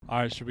All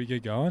right, should we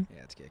get going?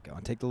 Yeah, let's get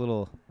going. Take the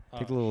little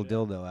shit.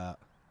 dildo out.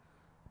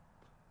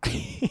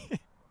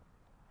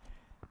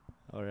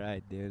 All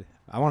right, dude.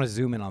 I want to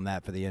zoom in on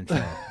that for the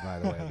intro, by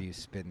the way, of you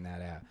spitting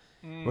that out.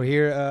 We're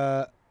here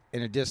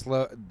in a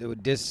what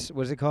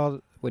is it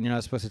called when you're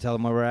not supposed to tell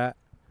them where we're at?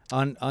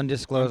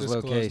 Undisclosed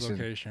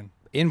location.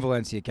 In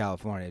Valencia,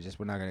 California. Just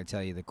we're not going to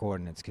tell you the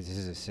coordinates because this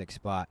is a sick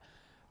spot.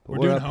 But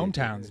We're doing up here,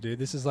 hometowns, dude.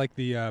 This is like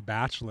the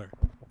Bachelor.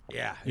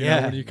 Yeah. You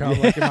know, when you come,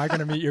 like, am I going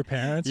to meet your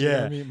parents? Yeah. You're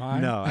going to meet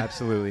mine? No,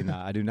 absolutely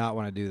not. I do not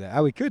want to do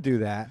that. We could do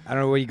that. I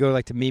don't know where you go,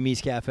 like to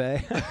Mimi's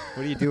Cafe.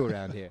 What do you do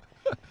around here?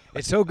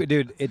 It's so good,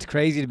 dude. It's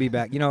crazy to be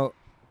back. You know,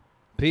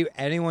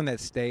 anyone that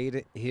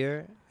stayed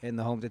here in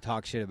the home to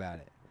talk shit about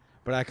it.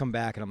 But I come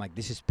back and I'm like,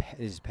 this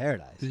is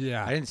paradise.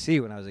 Yeah. I didn't see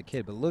it when I was a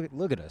kid, but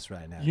look at us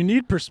right now. You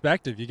need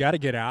perspective. You got to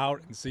get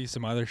out and see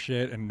some other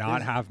shit and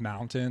not have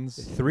mountains.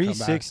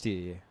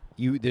 360.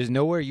 There's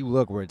nowhere you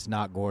look where it's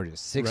not gorgeous.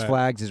 Six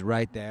Flags is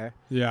right there.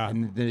 Yeah.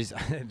 And there's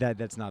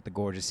that's not the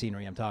gorgeous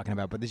scenery I'm talking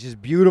about, but there's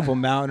just beautiful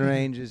mountain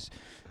ranges,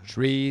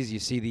 trees. You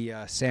see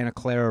the Santa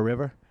Clara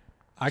River.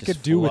 I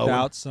could do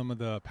without some of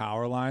the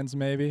power lines,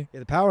 maybe. Yeah,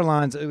 the power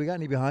lines. We got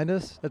any behind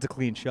us? That's a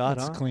clean shot,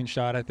 That's huh? a clean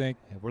shot, I think.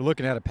 Yeah, we're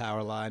looking at a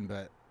power line,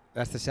 but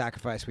that's the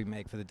sacrifice we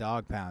make for the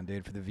dog pound,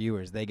 dude, for the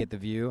viewers. They get the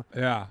view.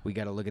 Yeah. We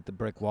got to look at the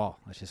brick wall.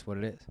 That's just what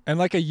it is. And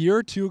like a year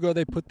or two ago,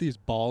 they put these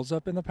balls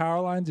up in the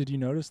power lines. Did you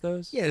notice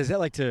those? Yeah, is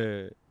that like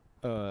is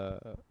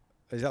that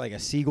like a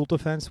seagull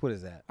defense? What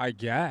is that? I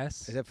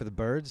guess. Is that for the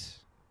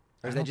birds?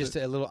 Or is I that don't just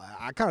a little?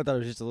 I kind of thought it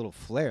was just a little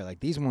flare. Like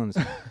these ones,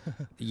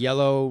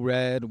 yellow,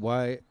 red,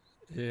 white.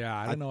 Yeah,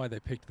 I don't know why they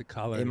picked the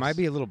colors. It might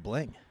be a little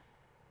bling.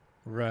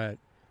 Right.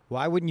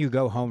 Why wouldn't you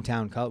go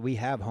hometown color? We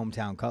have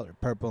hometown color,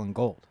 purple and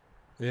gold.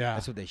 Yeah.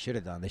 That's what they should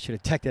have done. They should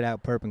have teched it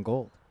out purple and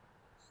gold.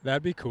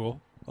 That'd be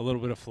cool. A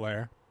little bit of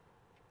flair.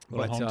 A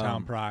little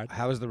hometown pride.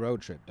 How was the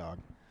road trip, dog?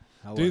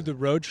 Dude, the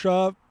road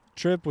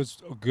trip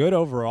was good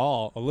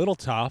overall. A little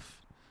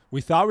tough. We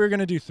thought we were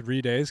going to do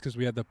 3 days because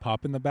we had the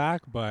pup in the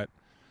back, but,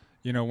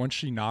 you know, once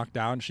she knocked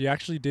out, and she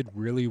actually did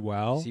really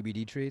well.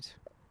 CBD treats?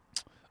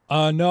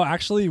 No,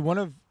 actually, one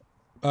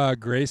of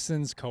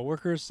Grayson's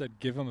coworkers said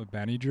give him a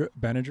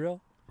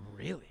Benadryl.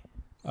 Really?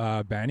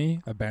 A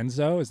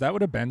benzo. Is that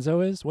what a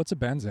benzo is? What's a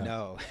benzo?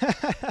 No.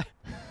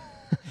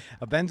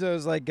 A benzo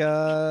is like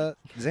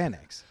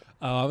Xanax.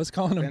 Oh, I was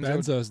calling them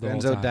benzos the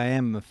whole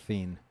time.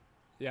 Benzodiazepine.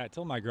 Yeah, I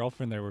told my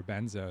girlfriend they were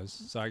benzos,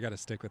 so I got to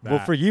stick with that.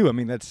 Well, for you, I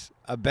mean, that's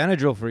a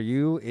Benadryl for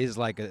you is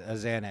like a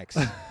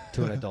Xanax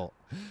to an adult.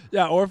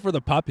 Yeah, or for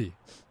the puppy.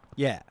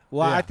 Yeah.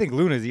 Well, Yeah. I think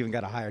Luna's even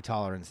got a higher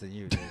tolerance than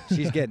you,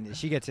 dude.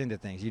 She gets into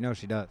things. You know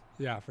she does.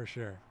 Yeah, for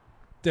sure.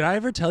 Did I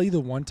ever tell you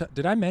the one time?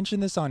 Did I mention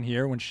this on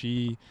here when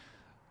she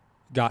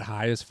got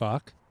high as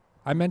fuck?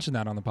 I mentioned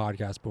that on the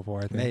podcast before,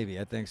 I think. Maybe.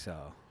 I think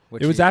so.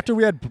 It was after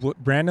we had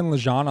Brandon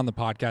Lejean on the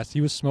podcast.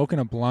 He was smoking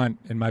a blunt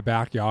in my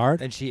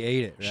backyard. And she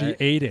ate it, right? She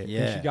ate it.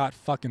 Yeah. And she got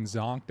fucking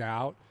zonked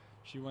out.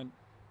 She went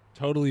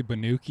totally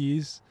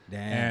banukis. Damn.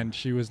 And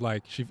she was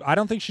like, I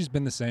don't think she's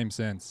been the same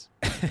since.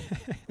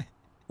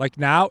 Like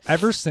now,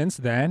 ever since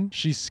then,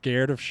 she's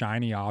scared of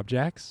shiny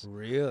objects.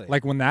 Really?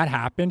 Like when that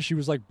happened, she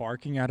was like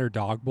barking at her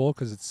dog bowl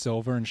because it's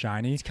silver and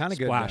shiny. It's kind of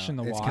good. Splash in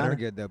the It's water. kind of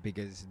good though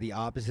because the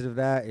opposite of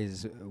that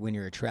is when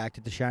you're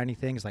attracted to shiny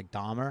things like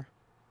Dahmer,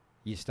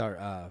 you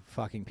start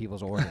fucking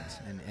people's organs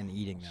and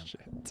eating them.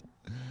 Shit.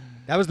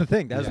 That was the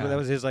thing. That Yeah.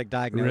 was his like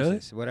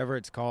diagnosis. Whatever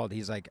it's called,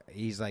 he's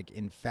like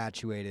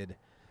infatuated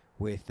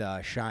with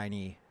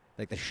shiny,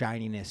 like the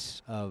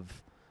shininess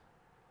of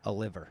a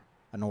liver,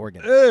 an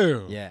organ.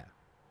 Ew. Yeah.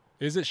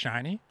 Is it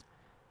shiny?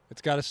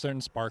 It's got a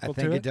certain sparkle I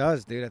think to it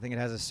does, dude. I think it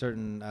has a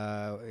certain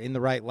in the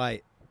right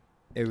light,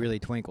 it really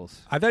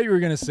twinkles. I thought you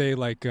were gonna say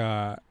like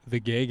the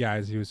gay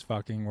guys he was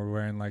fucking were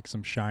wearing like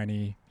some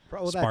shiny,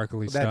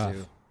 sparkly stuff.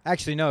 Too.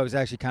 Actually, no. It was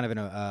actually kind of in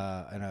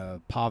a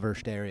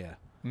impoverished area.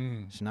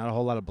 There's not a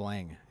whole lot of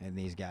bling in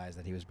these guys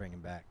that he was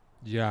bringing back.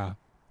 Yeah.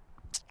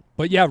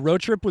 But yeah,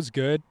 road trip was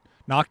good.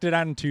 Knocked it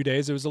out in 2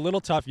 days. It was a little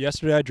tough.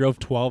 Yesterday I drove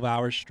 12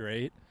 hours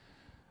straight.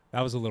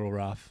 That was a little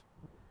rough.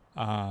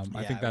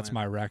 I think that's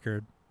my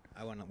record.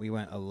 We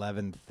went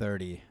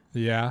 11:30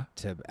 Yeah.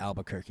 to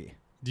Albuquerque.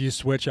 Do you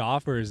switch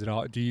off or is it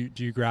all? Do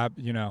you grab,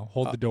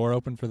 hold the door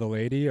open for the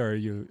lady or are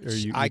you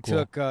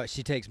equal?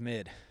 She takes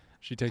mid.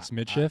 She takes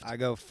mid shift? I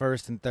go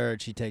first and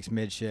third. She takes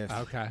mid shift.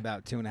 Okay.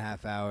 About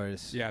 2.5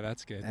 hours. Yeah,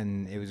 that's good.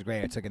 And it was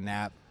great. I took a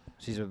nap.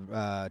 She's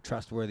a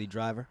trustworthy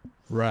driver.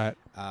 Right.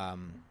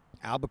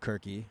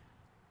 Albuquerque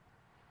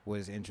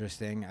was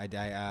interesting. I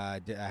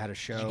had a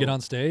show. Did you get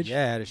on stage?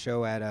 Yeah, I had a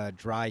show at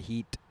Dry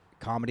Heat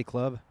Comedy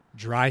Club.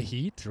 Dry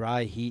heat?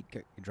 Dry Heat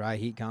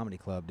Comedy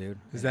Club, dude.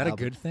 Is that a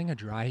good thing, a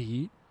dry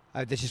heat?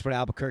 That's just what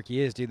Albuquerque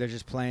is, dude. They're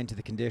just playing to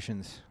the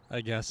conditions. I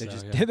guess They're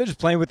yeah. they're just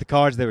playing with the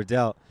cards they were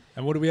dealt.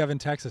 And what do we have in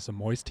Texas? A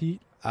moist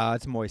heat?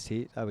 It's moist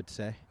heat, I would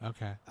say.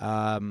 Okay.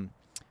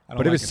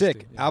 But it was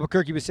sick. Yeah.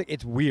 Albuquerque was sick.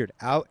 It's weird.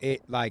 I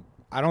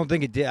don't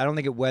think it did. I don't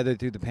think it weathered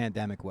through the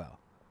pandemic well.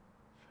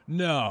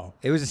 No.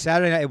 It was a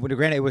Saturday night.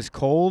 Granted, it was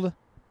cold.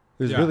 It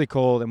It was Yeah. really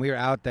cold, and we were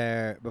out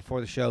there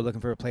before the show looking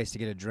for a place to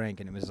get a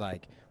drink, and it was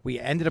like we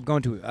ended up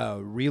going to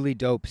a really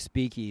dope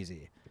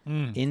speakeasy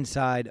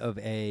inside of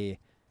a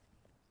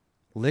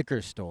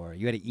liquor store.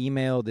 You had to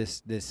email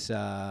this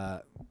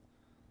email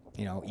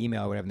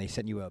or whatever, and they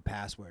sent you a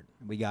password.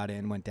 We got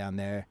in, went down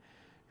there,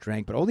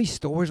 drank, but all these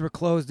stores were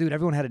closed, dude.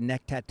 Everyone had a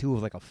neck tattoo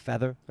of like a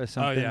feather or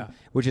something, yeah.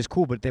 which is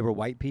cool, but they were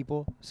white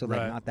people, so like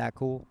Right. not that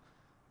cool.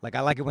 Like,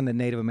 I like it when the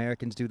Native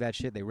Americans do that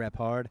shit. They rep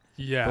hard.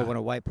 Yeah. But when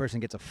a white person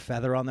gets a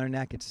feather on their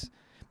neck, it's...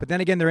 But then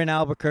again, they're in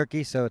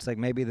Albuquerque, so it's like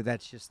maybe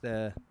that's just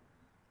the...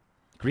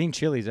 Green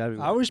chilies. I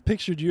always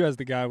pictured you as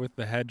the guy with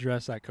the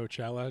headdress at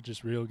Coachella,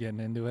 just real getting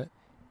into it.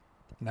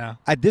 No.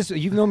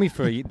 You've known me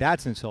for...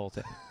 That's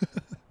insulting.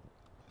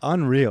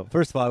 Unreal.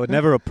 First of all, I would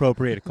never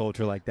appropriate a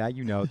culture like that.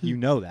 You know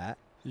that.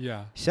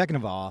 Yeah. Second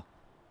of all,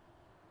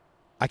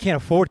 I can't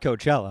afford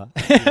Coachella.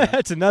 Yeah.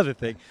 That's another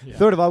thing. Yeah.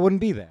 Third of all, I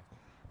wouldn't be there.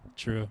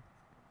 True.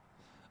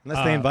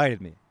 Unless they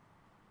invited me.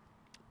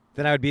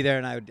 Then I would be there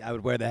and I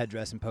would wear the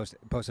headdress and post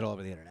it all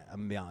over the internet. I'm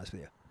going to be honest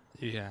with you.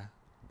 Yeah.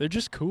 They're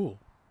just cool.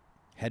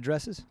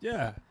 Headdresses?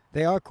 Yeah.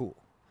 They are cool.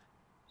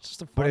 It's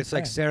just a fun But it's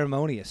like thing.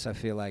 ceremonious, I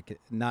feel like.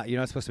 You're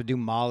not supposed to do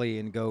Molly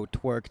and go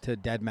twerk to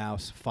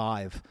Deadmau5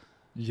 5.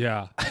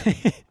 Yeah. I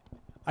You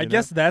know?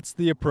 guess that's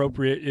the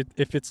appropriate...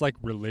 if it's like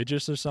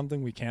religious or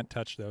something, we can't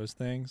touch those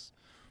things.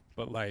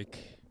 But like,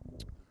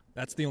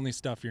 that's the only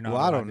stuff you're not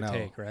Well, I allowed don't to know.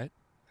 take, right?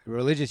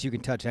 Religious, you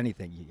can touch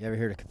anything. You ever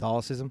heard of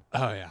Catholicism?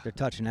 Oh, yeah. They're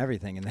touching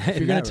everything. In that, If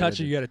you're going to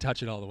touch it, you got to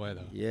touch it all the way,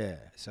 though. Yeah.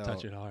 So,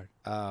 Touch it hard.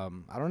 I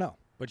don't know.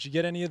 But you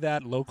get any of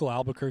that local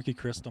Albuquerque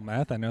crystal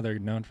meth? I know they're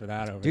known for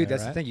that over Dude, there,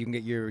 that's the right? thing. You can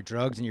get your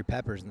drugs and your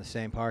peppers in the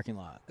same parking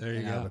lot There you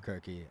in go.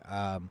 Albuquerque.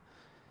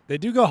 They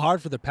do go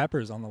hard for the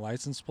peppers on the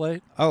license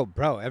plate. Oh,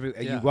 bro, you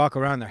Yeah. walk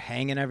around, they're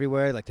hanging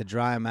everywhere, like to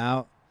dry them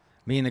out.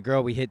 Me and the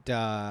girl, we went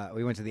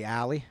to the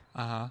alley,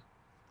 Uh-huh.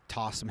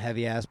 tossed some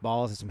heavy ass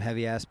balls and some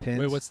heavy ass pins.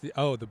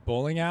 Wait, the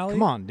bowling alley?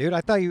 Come on, dude.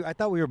 I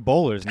thought we were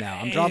bowlers now.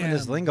 I'm dropping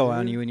this Damn, lingo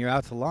on dude. you and you're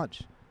out to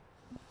lunch.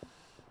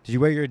 Did you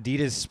wear your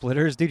Adidas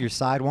splitters, dude? Your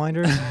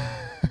sidewinders?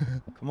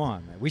 Come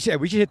on, man. We should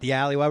hit the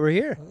alley while we're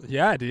here.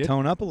 Yeah, dude.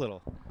 Tone up a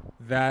little.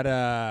 That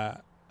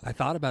I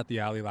thought about the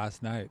alley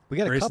last night. We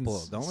got a Grayson's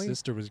couple, don't we,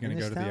 sister was going in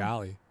to go this to the town?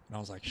 alley. And I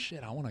was like,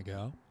 shit, I want to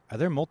go. Are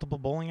there multiple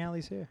bowling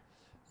alleys here?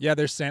 Yeah,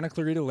 there's Santa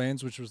Clarita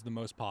Lanes, which was the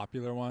most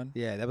popular one.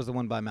 Yeah, that was the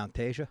one by Mount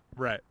Tasia.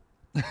 Right.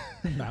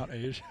 Mount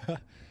Asia.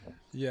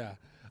 Yeah.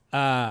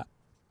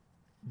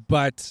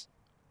 But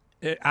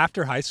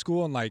after high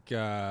school and like me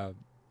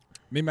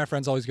and my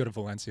friends always go to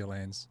Valencia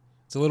Lanes.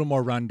 It's a little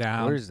more run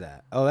down. Where's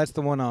that? Oh, that's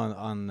the one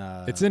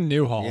on. It's in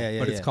Newhall, yeah,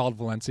 but it's yeah. called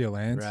Valencia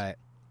Lanes. Right.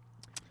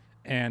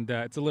 And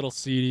it's a little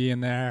seedy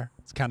in there.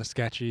 It's kind of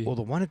sketchy. Well,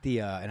 the one at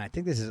the and I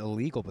think this is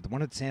illegal, but the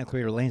one at Santa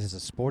Clarita Lanes is a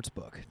sports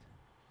book.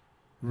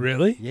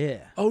 Really? Yeah.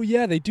 Oh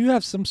yeah, they do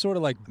have some sort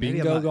of like Maybe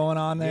I'm bingo not- going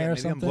on there yeah, or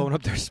maybe something. I'm blowing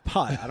up their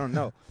spot. I don't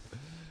know.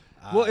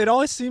 Well, it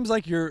always seems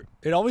like you're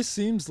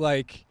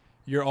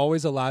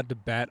always allowed to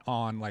bet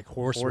on like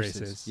horse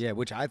races. Yeah,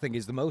 which I think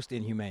is the most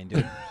inhumane,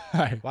 dude.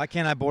 Right. Why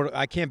can't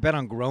I can't bet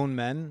on grown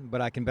men,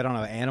 but I can bet on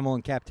an animal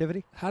in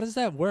captivity? How does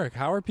that work?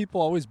 How are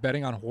people always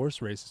betting on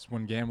horse races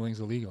when gambling's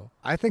illegal?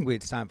 I think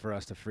it's time for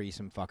us to free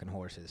some fucking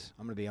horses.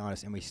 I'm gonna be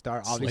honest, and we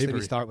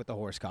Slavery. start with the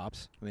horse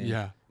cops. I mean,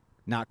 Yeah.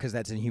 not because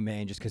that's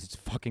inhumane, just because it's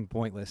fucking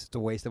pointless. It's a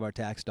waste of our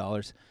tax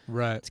dollars.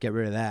 Right. Let's get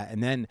rid of that.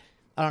 And then,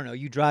 I don't know,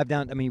 you drive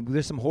down, I mean,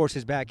 there's some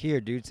horses back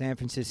here, dude, San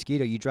Francisco.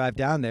 You drive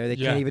down there, they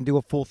Yeah. can't even do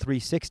a full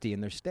 360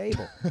 and they're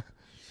stable.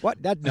 What?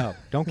 No,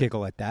 don't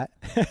giggle at that.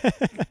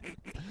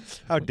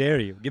 How dare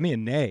you? Give me a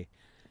nay.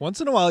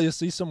 Once in a while, you'll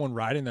see someone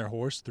riding their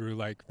horse through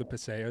like the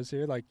paseos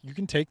here. Like you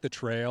can take the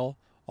trail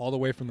all the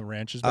way from the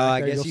ranches back I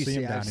there. guess You'll you see see,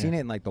 them down I've here. seen it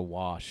in like the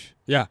wash,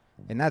 Yeah,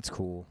 and that's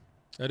cool,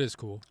 that is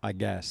cool. I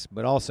guess.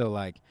 But also,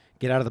 like,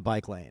 get out of the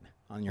bike lane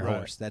on your Right.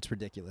 horse. That's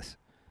ridiculous.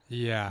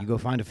 Yeah. You go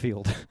find a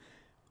field.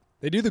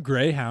 They do the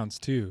greyhounds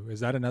too.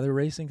 Is that another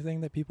racing thing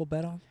that people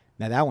bet on?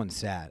 Now, that one's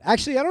sad.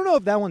 Actually, I don't know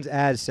if that one's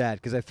as sad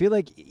because I feel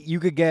like you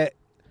could get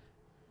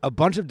a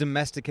bunch of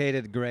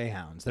domesticated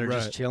greyhounds that are Right.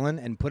 just chilling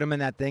and put them in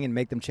that thing and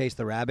make them chase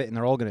the rabbit, and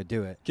they're all going to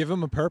do it. Give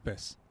them a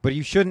purpose. But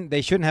they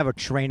shouldn't have a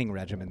training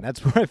regimen.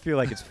 That's where I feel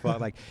like it's fun.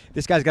 Like,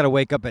 this guy's got to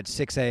wake up at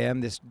 6 a.m.,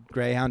 this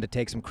greyhound, to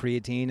take some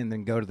creatine and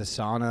then go to the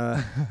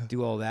sauna,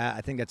 do all that.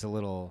 I think that's a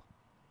little...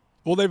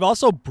 Well, they've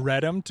also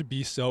bred them to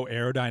be so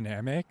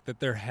aerodynamic that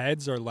their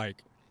heads are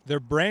like, their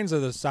brains are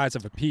the size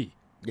of a pea.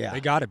 Yeah. They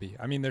got to be.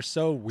 I mean, they're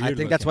so weird. I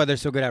think that's why looking. they're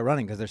so good at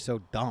running, because they're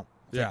so dumb.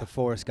 It's Yeah. like the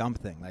Forrest Gump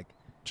thing. Like,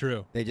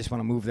 True. they just want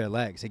to move their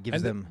legs. It gives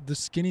And them... the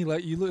skinny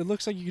leg. It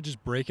looks like you could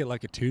just break it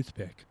like a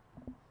toothpick.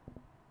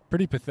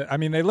 Pretty pathetic. I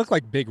mean, they look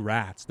like big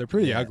rats. They're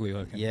pretty Yeah. ugly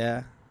looking.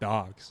 Yeah.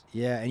 Dogs.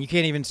 Yeah, and you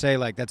can't even say,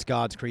 like, that's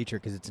God's creature,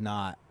 because it's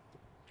not.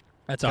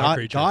 That's our God,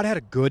 creature. God had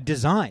a good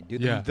design,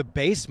 dude. Yeah. The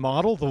base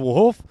model, the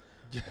wolf,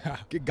 Yeah.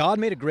 God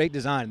made a great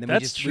design. And then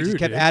That's we just true,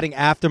 kept dude. adding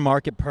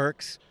aftermarket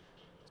perks.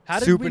 How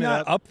did we souping it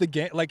not up. up the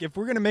game? Like, if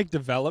we're gonna make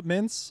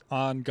developments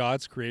on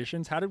God's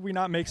creations, how did we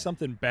not make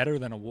something better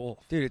than a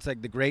wolf? Dude, it's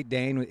like the Great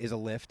Dane is a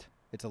lift.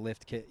 It's a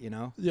lift kit, you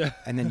know. Yeah.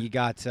 And then you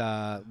got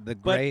the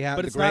But greyhound.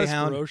 but the it's not as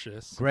greyhound.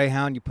 ferocious.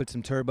 Greyhound. You put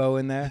some turbo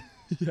in there.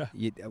 Yeah.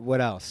 What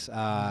else?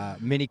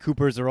 Mini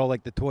Coopers are all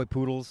like the toy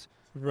poodles.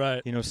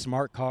 Right. You know,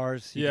 smart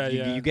cars. Yeah,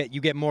 yeah.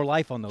 You get more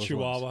life on those.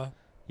 Chihuahua. Ones.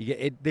 You get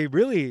it. They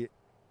really,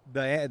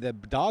 the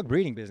dog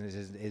breeding business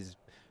is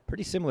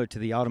pretty similar to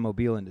the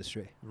automobile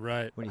industry.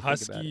 Right. When you think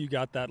Husky, about it. you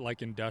got that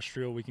like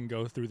industrial. We can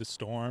go through the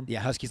storm. Yeah,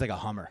 Husky's like a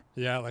Hummer.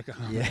 Yeah, like a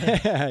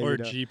Yeah, or you a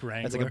know. Jeep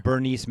Wrangler. That's like a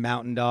Bernese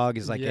Mountain Dog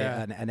is like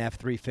Yeah. an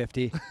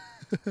F-350.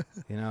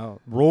 You know,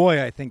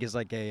 Roy I think is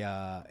like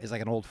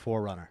an old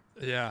 4Runner.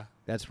 Yeah.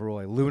 That's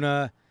Roy.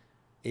 Luna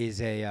is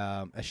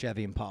a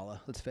Chevy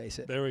Impala. Let's face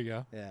it. There we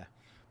go. Yeah.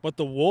 But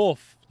the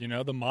Wolf, you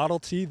know, the Model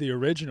T, the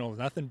original,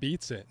 nothing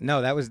beats it.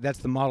 No, that's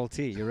the Model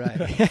T. You're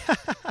right.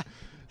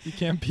 You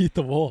can't beat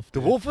the Wolf. The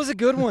Wolf was a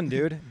good one,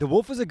 dude. The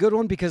Wolf was a good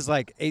one because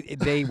like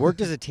they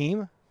worked as a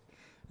team,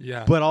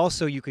 Yeah. but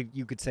also you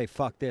could say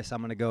fuck this.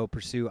 I'm gonna go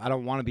pursue. I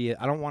don't want to be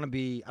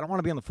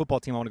on the football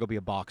team. I want to go be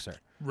a boxer.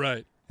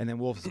 Right. And then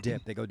Wolves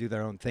dip. They go do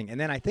their own thing. And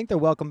then I think they're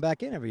welcome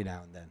back in every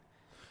now and then.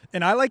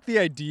 And I like the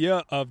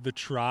idea of the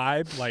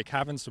tribe like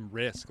having some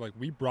risk. Like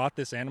we brought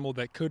this animal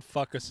that could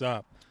fuck us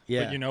up.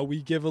 Yeah. But you know,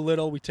 we give a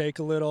little, we take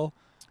a little,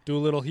 do a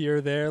little here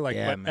or there. Like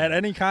Yeah, but man. at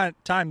any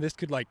time this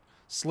could like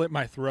slit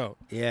my throat.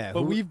 Yeah.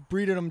 But we've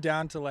breeded them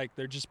down to like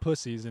they're just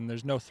pussies and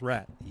there's no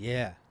threat.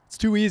 Yeah. It's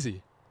too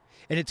easy.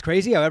 And it's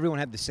crazy how everyone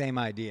had the same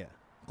idea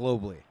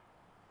globally,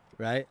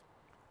 right?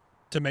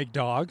 To make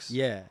dogs.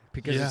 Yeah.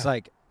 Because Yeah. it's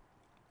like,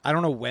 I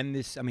don't know when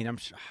this. I mean, I'm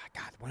sure.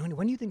 God,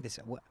 when do you think this?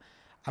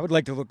 I would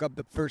like to look up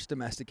the first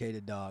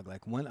domesticated dog.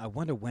 Like when? I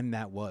wonder when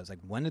that was. Like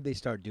when did they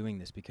start doing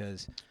this?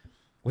 Because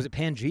was it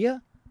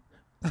Pangea?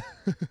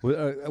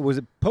 Was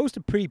it post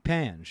or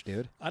pre-Pange,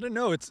 dude? I don't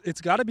know.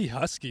 It's got to be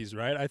Huskies,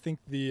 right? I think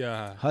the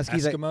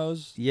Huskies,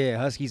 Eskimos, Yeah,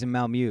 Huskies and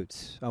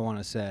Malamutes. I want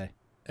to say.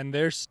 and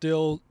they're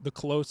still the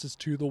closest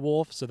to the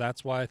wolf, so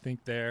that's why I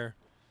think they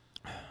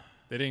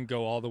didn't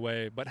go all the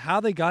way. But how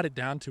they got it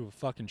down to a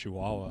fucking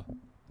Chihuahua?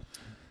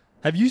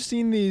 Have you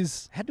seen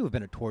these? Had to have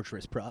been a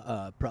torturous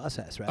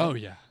process, right? Oh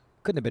yeah,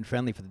 Couldn't have been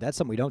friendly for that's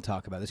something we don't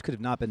talk about. This could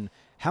have not been.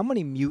 How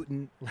many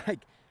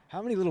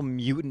little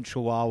mutant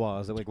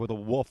chihuahuas that, like with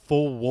a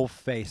full wolf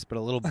face but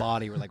a little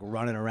body were like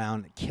running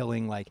around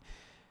killing like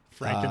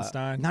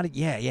Frankenstein.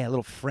 a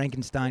little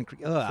Frankenstein.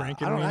 I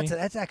don't know.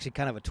 That's actually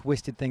kind of a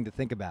twisted thing to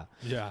think about.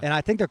 Yeah, And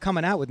I think they're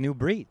coming out with new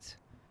breeds,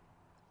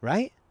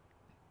 right?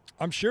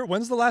 I'm sure.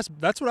 When's the last?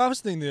 That's what I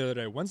was thinking the other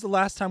day. When's the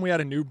last time we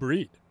had a new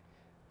breed?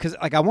 Because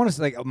like I want to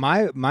say, like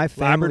my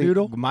family,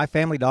 Labradoodle? my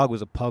family dog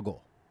was a puggle,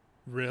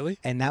 Really?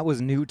 and that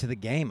was new to the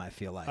game. I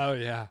feel like. Oh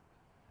yeah,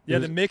 yeah.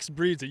 The mixed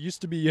breeds. It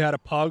used to be you had a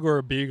pug or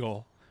a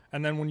beagle,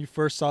 and then when you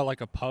first saw like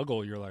a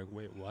puggle, you're like,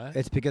 wait, what?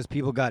 It's because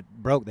people got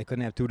broke. They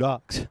couldn't have two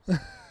dogs.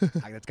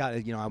 It's got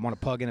I want a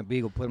pug and a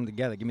beagle. Put them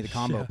together. Give me the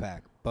combo Yeah.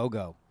 pack.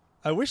 BOGO.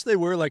 I wish they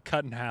were like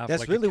cut in half.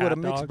 That's like really what a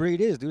cat mixed dog.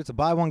 breed is, dude. It's a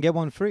buy one get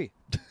one free.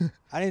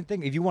 I didn't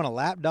think if you want a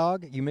lap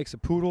dog, you mix a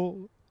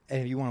poodle,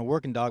 and if you want a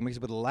working dog, mix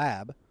it with a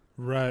lab.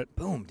 Right.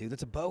 Boom, dude.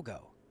 That's a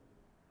BOGO.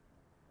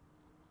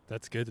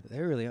 That's good. They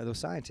really are. Those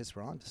scientists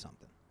were onto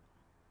something.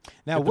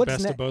 Now, Get the what's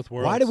best ne- of both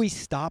Why do worlds. we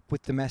stop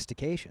with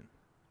domestication?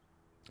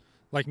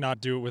 Like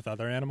not do it with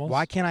other animals.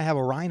 Why can't I have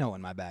a rhino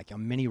in my backyard,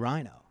 a mini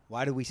rhino?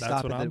 Why do we That's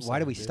stop what at I'm the Why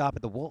do saying, we dude. stop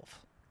at the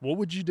wolf? What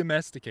would you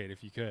domesticate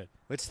if you could?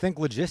 Let's think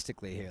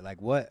logistically here.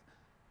 Like what?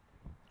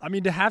 I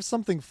mean, to have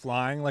something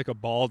flying like a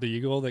bald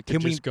eagle that could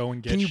Can we just go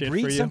and get Can you shit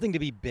breed for you. something to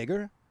be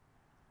bigger?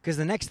 Because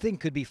the next thing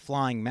could be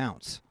flying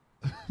mounts.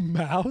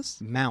 Mouse?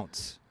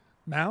 Mounts.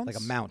 Mounts? Like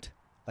a mount,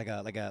 like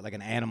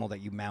an animal that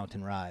you mount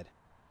and ride.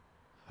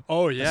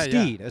 Oh yeah,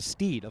 a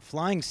steed, a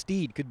flying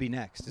steed could be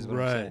next. Is what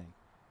Right. I'm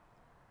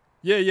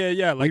saying.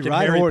 yeah. Like we in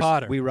ride Harry horse,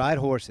 Potter. We ride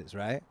horses,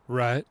 right?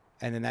 Right.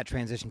 And then that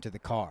transition to the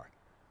car.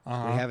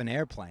 Uh-huh. We have an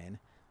airplane.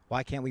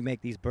 Why can't we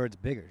make these birds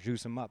bigger?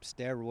 Juice them up,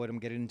 steroid them,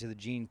 get it into the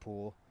gene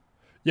pool.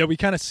 Yeah, we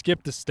kind of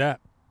skipped a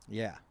step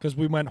Yeah. because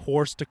we went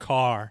horse to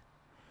car,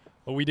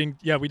 but we didn't.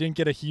 Yeah, we didn't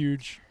get a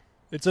huge.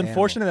 It's Animal.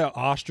 unfortunate that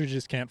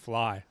ostriches can't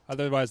fly.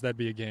 Otherwise, that'd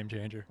be a game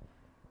changer.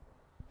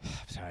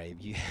 I'm sorry.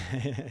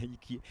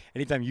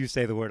 Anytime you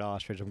say the word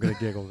ostrich, I'm gonna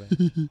giggle. Man.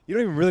 You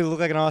don't even really look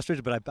like an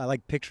ostrich, but I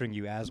like picturing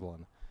you as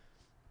one.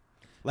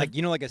 Like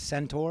like a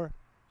centaur.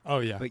 Oh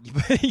yeah.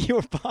 But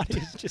your body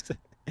is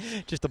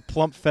just a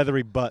plump,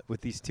 feathery butt with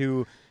these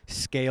two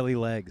scaly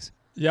legs.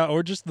 Yeah,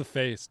 or just the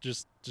face.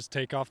 Just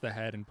take off the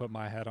head and put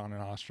my head on an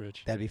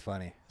ostrich. That'd be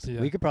funny. So, yeah.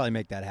 We could probably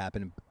make that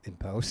happen in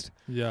post.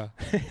 Yeah.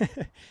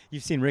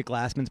 You've seen Rick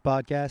Glassman's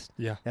podcast?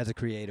 Yeah. That's a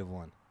creative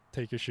one.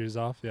 Take your shoes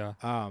off. Yeah.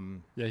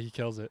 Yeah, he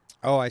kills it.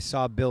 Oh, I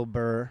saw Bill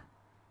Burr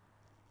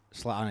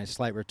on a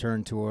slight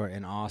return tour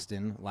in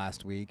Austin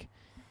last week.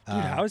 Dude,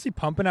 how is he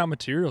pumping out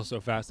material so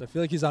fast? I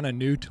feel like he's on a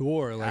new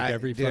tour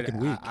every fucking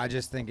week. I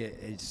just think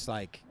it's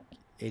like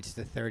it's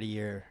the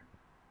 30-year.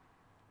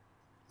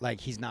 Like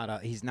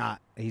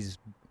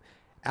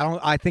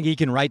I think he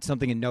can write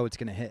something and know it's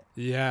gonna hit.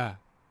 Yeah.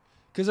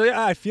 Because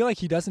I feel like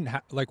he doesn't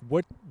have,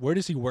 where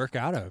does he work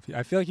out of?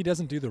 I feel like he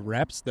doesn't do the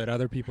reps that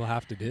other people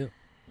have to do.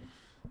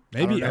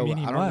 Maybe. I I mean,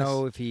 he don't must.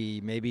 know if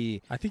he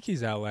maybe I think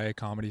he's L.A.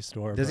 Comedy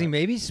Store. does he but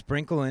maybe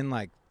sprinkle in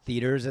like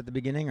theaters at the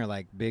beginning or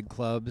like big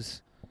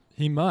clubs.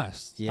 He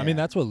must. Yeah. I mean,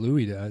 that's what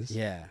Louis does.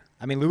 Yeah,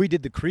 I mean Louis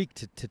did the Creek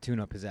to tune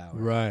up his hour.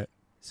 Right.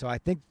 So I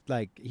think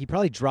like he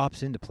probably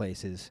drops into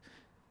places.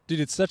 Dude,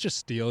 it's such a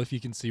steal if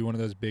you can see one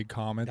of those big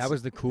comments. That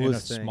was the in a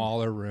coolest thing.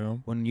 smaller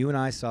room. When you and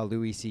I saw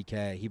Louis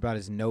C.K., he brought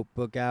his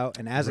notebook out,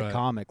 and as a Right.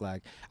 comic,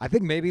 like I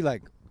think maybe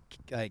like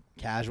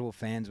casual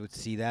fans would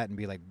see that and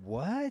be like,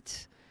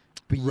 "What?"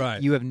 But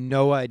Right. you have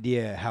no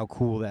idea how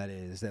cool that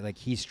is. That like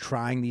he's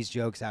trying these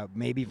jokes out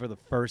maybe for the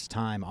first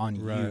time on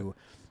Right. you,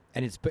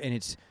 and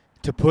it's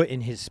to put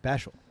in his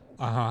special,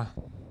 Uh-huh.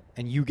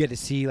 and you get to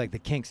see like the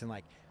kinks and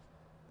like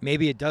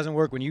maybe it doesn't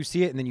work when you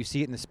see it, and then you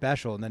see it in the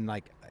special, and then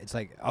like it's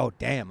like, oh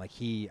damn, like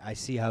I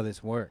see how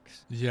this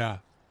works. Yeah.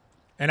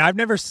 And I've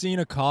never seen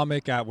a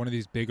comic at one of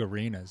these big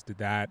arenas. Did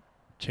that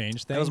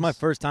change things? That was my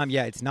first time.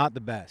 Yeah, it's not the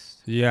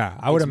best. Yeah,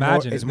 I would It's more-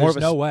 imagine. it's There's more of a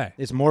no s- way.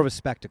 It's more of a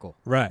spectacle,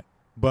 Right.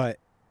 but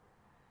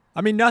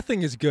I mean,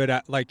 nothing is good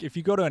at, like, if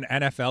you go to an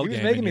NFL he game.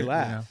 was making and me you're,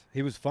 laugh. you know,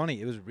 He was funny.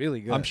 It was really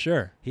good. I'm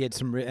sure. He had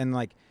some and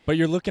like But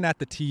you're looking at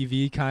the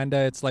TV, kind of.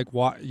 It's like,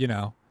 what, you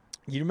know.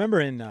 you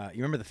remember you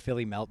remember the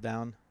Philly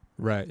meltdown.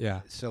 Right,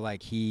 yeah. So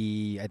like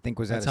I think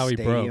was That's at a how he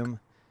broke. stadium,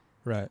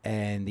 Right.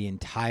 and the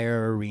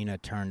entire arena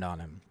turned on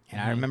him. And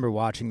I Mhm. remember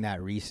watching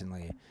that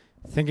recently,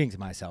 thinking to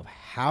myself,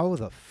 how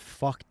the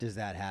fuck does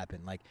that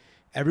happen? Like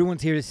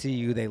everyone's here to see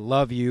you. They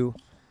love you.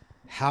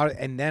 How?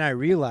 And then I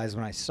realized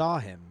when I saw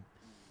him,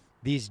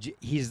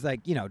 he's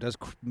like, you know, does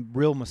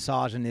real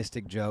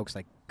misogynistic jokes,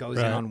 like goes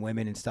in Right. on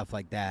women and stuff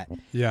like that.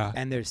 Yeah.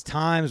 And there's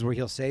times where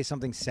he'll say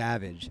something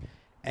savage,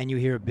 and you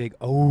hear a big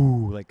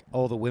oh, like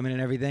all the women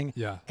and everything,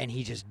 Yeah. and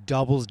he just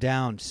doubles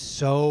down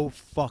so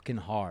fucking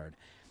hard.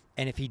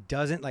 And if he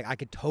doesn't, like, I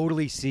could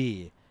totally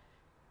see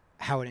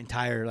how an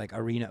entire like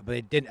arena, but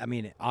it didn't. I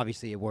mean,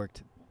 obviously it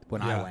worked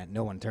when I Yeah. went.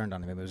 No one turned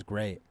on him. It was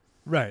great.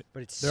 Right.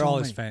 But it's They're so all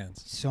many, his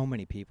fans. so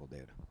many people,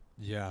 dude.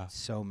 Yeah.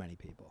 So many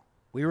people.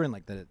 We were in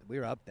like we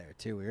were up there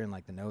too. We were in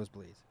like the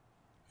nosebleeds.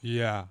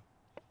 Yeah.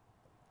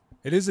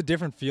 It is a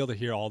different feel to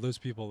hear all those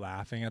people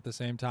laughing at the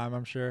same time,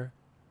 I'm sure.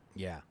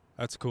 Yeah,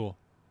 That's cool.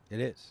 it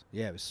is.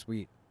 Yeah, it was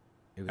sweet.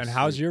 It was And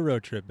how's sweet. your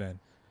road trip been?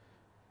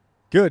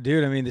 Good,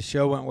 dude. I mean, the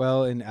show went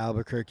well in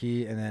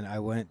Albuquerque, and then I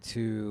went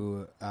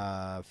to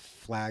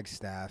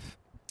Flagstaff,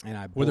 and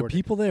I Were the boarded-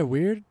 people there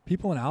weird?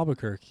 People in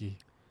Albuquerque.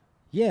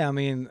 Yeah, I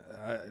mean,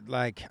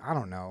 like I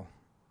don't know,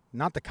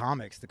 not the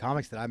comics. The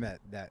comics that I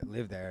met that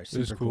live there are It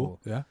was super cool.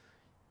 Yeah.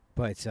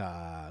 But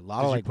a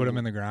lot Did of you like put them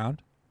in the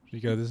ground? You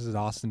go, this is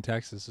Austin,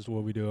 Texas. This is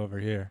what we do over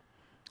here.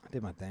 I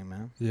did my thing,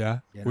 man. Yeah.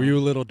 You Were know? you a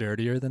little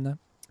dirtier than them?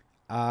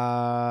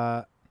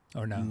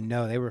 Or no?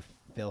 No, they were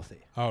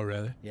filthy. Oh,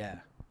 really? Yeah,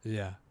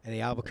 Yeah. and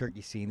the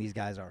Albuquerque scene, these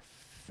guys are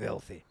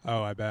filthy.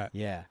 Oh, I bet.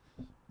 Yeah,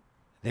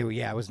 they were.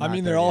 Yeah, I was. I not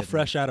mean, they're dirty all at them.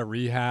 fresh out of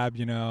rehab,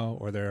 you know,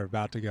 or they're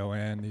about to go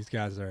in. These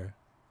guys are.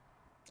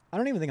 I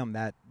don't even think I'm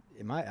that.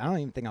 I don't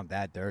even think I'm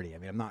that dirty. I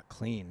mean, I'm not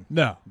clean,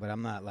 No. but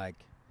I'm not like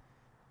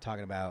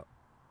talking about.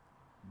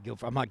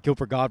 I'm not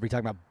Gilbert Godfrey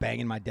talking about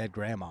banging my dead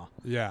grandma.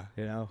 Yeah.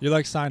 You know. You're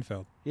like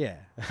Seinfeld. Yeah,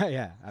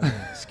 yeah. I mean,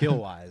 skill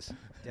wise,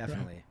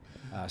 definitely.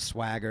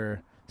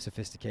 Swagger,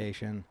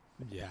 sophistication,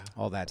 Yeah.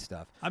 all that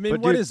stuff. I mean,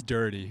 But what dude- is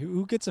dirty?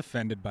 Who gets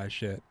offended by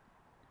shit?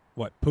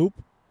 What, poop?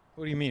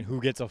 What do you mean? Who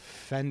gets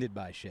offended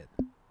by shit?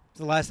 It's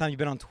the last time you've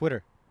been on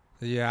Twitter.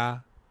 Yeah,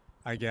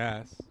 I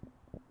guess.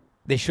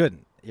 They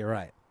shouldn't. You're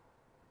right.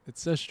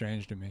 It's so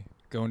strange to me.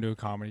 Going to a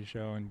comedy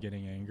show and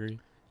getting angry.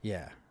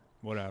 Yeah.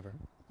 Whatever.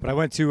 But I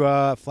went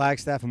to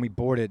Flagstaff and we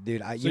boarded,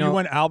 dude. So you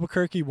went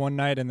Albuquerque one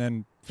night and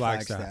then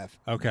Flagstaff. Flagstaff.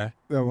 Okay.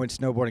 I went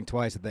snowboarding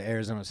twice at the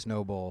Arizona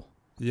Snow Bowl.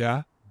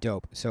 Yeah.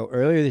 Dope. So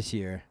earlier this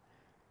year,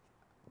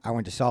 I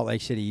went to Salt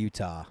Lake City,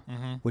 Utah,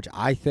 Mm-hmm. which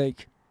I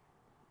think,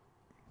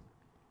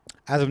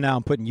 as of now,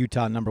 I'm putting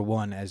Utah number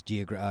one as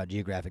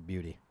geographic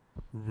beauty.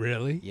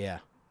 Really? Yeah.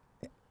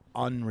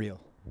 Unreal.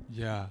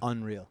 Yeah.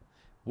 Unreal.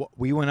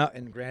 We went up,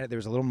 and granted, there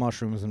was a little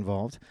mushrooms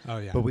involved, Oh,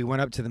 yeah. but we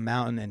went up to the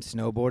mountain and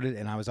snowboarded,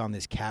 and I was on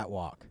this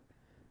catwalk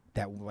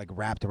that like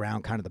wrapped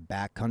around kind of the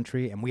back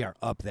country, and we are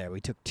up there. We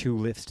took 2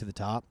 lifts to the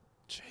top,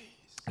 Jeez.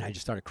 and I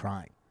just started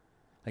crying.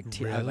 Like,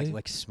 Really?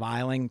 like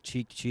smiling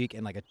cheek to cheek,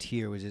 and like a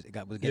tear was getting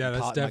Yeah,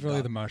 that's caught in my definitely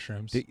gullet. the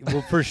mushrooms.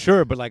 Well, for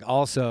sure, but like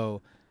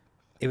also,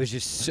 it was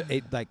just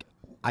like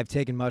I've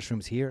taken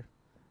mushrooms here,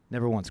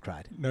 never once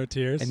cried, No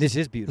tears? and this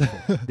is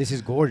beautiful. This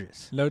is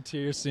gorgeous. No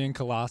tears seeing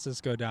Colossus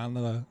go down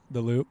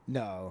the loop.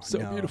 No, So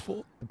no.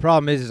 beautiful. The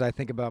problem is I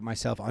think about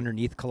myself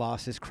underneath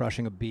Colossus,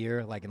 crushing a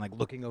beer, like and like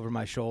looking over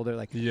my shoulder,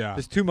 like Yeah.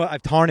 there's too much.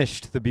 I've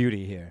tarnished the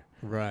beauty here.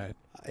 Right.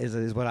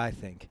 Is what I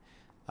think.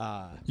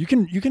 You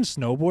can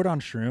snowboard on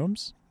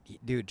shrooms?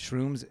 Dude,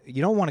 shrooms.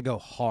 You don't want to go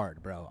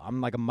hard, bro.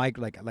 I'm like a mic,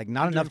 like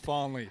not enough.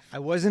 Fallen leaf. I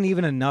wasn't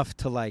even enough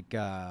to like.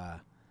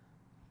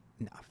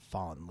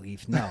 Fallen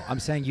leaf. No,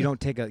 I'm saying you don't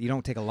take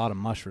a lot of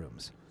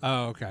mushrooms.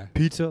 Oh, okay.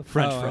 Pizza,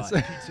 French Oh, I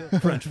fry, pizza,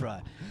 French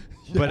fry.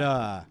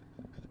 But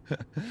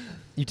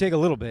you take a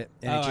little bit,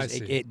 and Oh, it I just,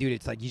 see. dude,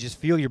 it's like you just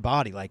feel your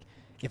body like,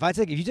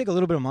 if you take a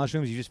little bit of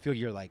mushrooms, you just feel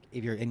you're like,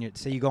 if you're in your,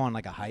 say you go on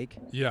like a hike,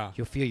 Yeah.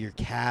 you'll feel your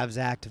calves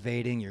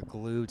activating, your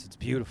glutes. It's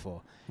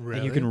beautiful. Really?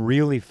 And you can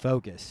really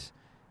focus.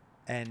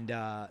 And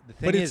the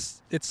thing But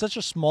is, it's such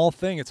a small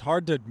thing. It's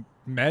hard to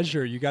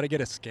measure. You got to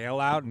get a scale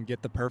out and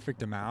get the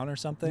perfect amount or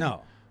something.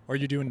 no, Or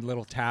you're doing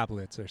little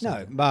tablets or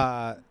no,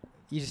 something.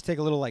 you just take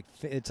a little like,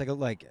 it's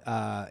like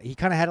he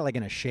kind of had it like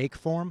in a shake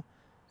form.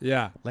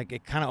 Yeah. Like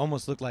it kind of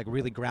almost looked like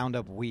really ground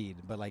up weed,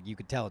 but like you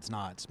could tell it's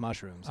not. It's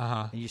mushrooms.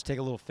 Uh-huh. And you just take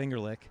a little finger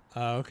lick.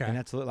 Okay. And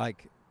that's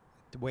like,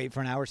 wait for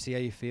an hour, see how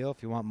you feel.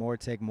 If you want more,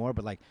 take more.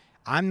 But like,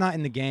 I'm not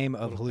in the game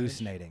of Little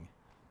hallucinating.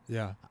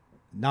 Yeah.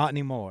 Not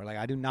anymore. Like,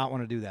 I do not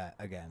want to do that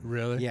again.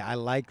 Really? Yeah, I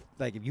like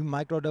if you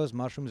microdose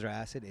mushrooms or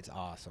acid, it's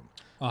awesome.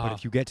 Uh-huh. But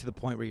if you get to the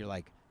point where you're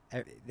like,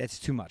 that's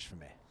too much for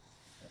me.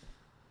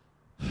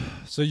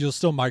 So you'll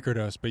still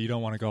microdose, but you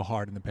don't want to go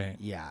hard in the paint.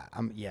 Yeah,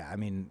 I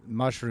mean,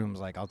 mushrooms,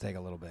 like, I'll take a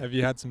little bit. Have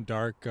you had some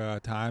dark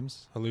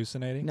times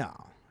hallucinating? No,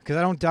 because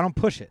I don't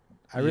push it.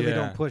 I really Yeah.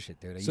 don't push it,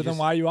 dude. So then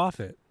why are you off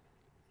it?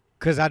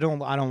 Because I don't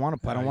want to. I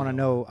Oh, don't want to you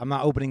know. I'm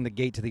not opening the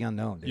gate to the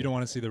unknown. Dude. You don't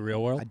want to see the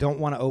real world? I don't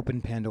want to open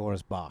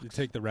Pandora's box. You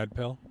take the red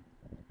pill?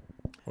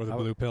 Or the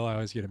blue pill? I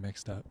always get it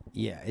mixed up.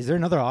 Yeah. Is there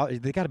another?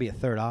 There got to be a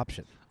third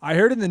option. I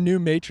heard in the new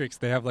Matrix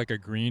they have like a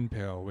green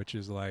pill, which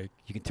is like,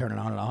 You can turn it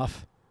on and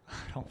off.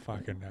 I don't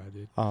fucking know,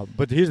 dude.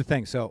 But here's the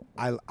thing. So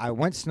I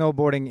went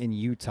snowboarding in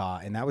Utah,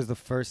 and that was the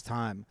first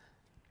time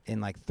in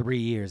like 3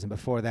 years. And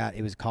before that,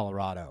 it was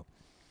Colorado.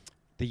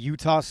 The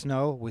Utah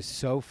snow was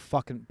so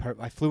fucking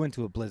I flew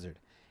into a blizzard.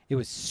 It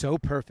was so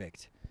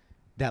perfect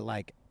that,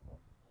 like,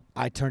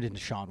 I turned into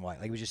Shaun White.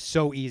 Like, it was just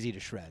so easy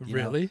to shred. You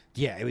know? Really?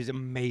 Yeah, it was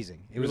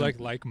amazing. It was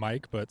like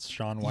Mike, but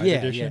Shaun White yeah,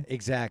 edition? Yeah,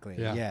 exactly.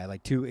 Yeah. Yeah,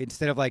 like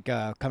instead of like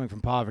coming from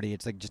poverty,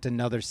 it's like just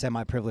another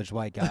semi-privileged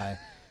white guy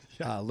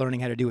learning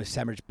how to do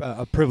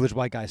a privileged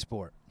white guy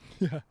sport.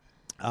 Yeah.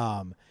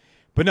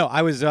 But no,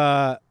 I was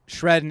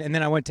shredding, and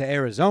then I went to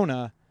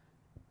Arizona.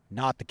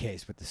 Not the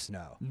case with the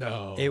snow.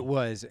 No.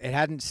 It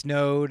hadn't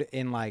snowed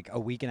in like a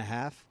week and a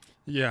half,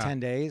 Yeah. 10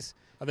 days.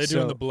 Are they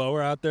doing the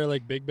blower out there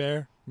like Big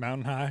Bear,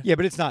 Mountain High? Yeah,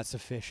 but it's not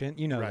sufficient.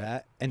 You know Right.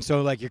 that. And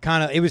so, like,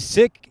 it was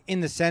sick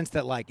in the sense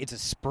that, like, it's a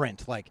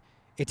sprint. Like,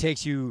 it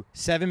takes you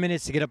 7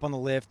 minutes to get up on the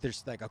lift.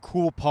 There's, like, a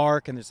cool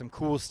park, and there's some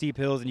cool steep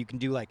hills, and you can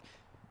do, like,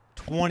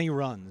 20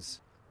 runs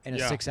in a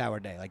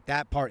 6-hour day. Like,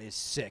 that part is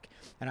sick.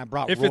 And I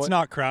brought If Roy, it's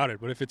not crowded,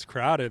 but if it's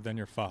crowded, then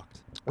you're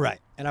fucked. Right.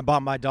 And I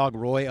brought my dog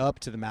Roy up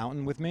to the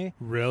mountain with me.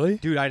 Really?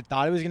 Dude, I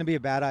thought it was going to be a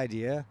bad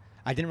idea.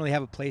 I didn't really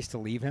have a place to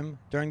leave him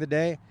during the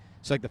day.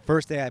 So, like, the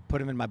first day I put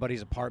him in my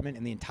buddy's apartment,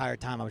 and the entire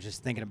time I was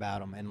just thinking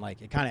about him. And,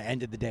 like, it kind of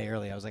ended the day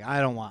early. I was like,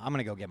 I'm going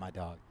to go get my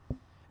dog.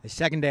 The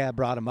second day I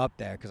brought him up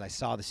there because I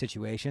saw the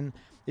situation.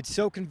 It's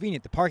so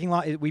convenient. The parking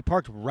lot, we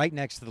parked right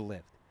next to the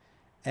lift.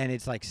 And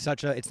it's, like,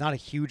 it's not a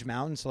huge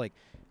mountain. So, like,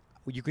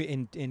 you could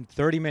in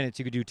 30 minutes,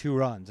 you could do 2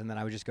 runs, and then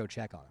I would just go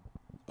check on him.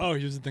 Oh,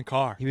 he was in the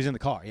car. He was in the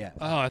car, yeah.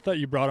 Oh, I thought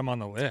you brought him on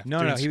the lift. No,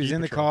 doing he was ski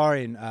in the patrol. car,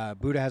 and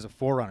Buddha has a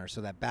 4Runner,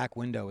 so that back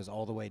window was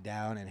all the way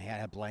down, and he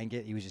had a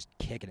blanket. He was just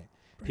kicking it.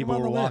 Bring People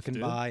him on were the lift, walking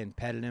dude. by and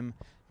petting him.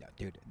 Yeah,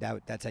 dude,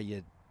 that's how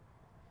you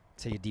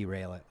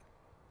derail it.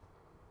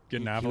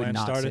 Get an He would avalanche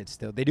not started. sit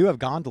still. They do have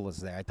gondolas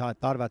there. I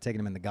thought about taking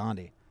him in the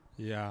Gandhi.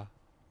 Yeah.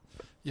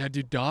 Yeah,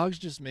 dude, dogs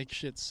just make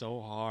shit so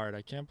hard.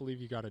 I can't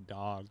believe you got a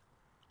dog.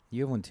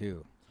 You have one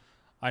too.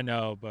 I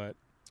know, but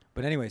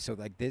But anyway, so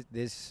like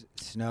this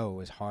snow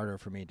was harder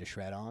for me to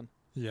shred on,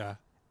 yeah.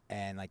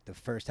 and like the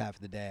first half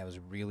of the day, I was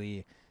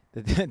really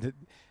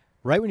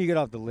right when you get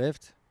off the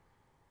lift.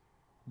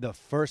 The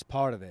first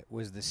part of it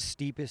was the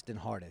steepest and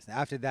hardest.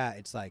 After that,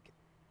 it's like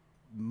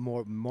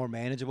more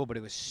manageable, but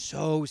it was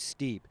so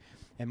steep.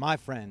 And my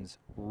friends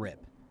rip,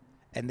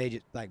 and they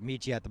just like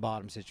meet you at the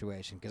bottom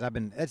situation because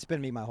it's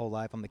been me my whole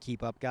life. I'm the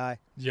keep up guy,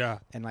 Yeah.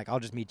 and like I'll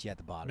just meet you at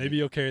the bottom. Maybe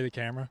you'll carry the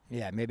camera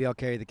Yeah, maybe I'll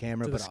carry the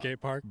camera, to the but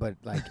skate park. but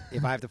like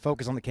if I have to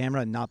focus on the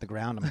camera and not the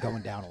ground, I'm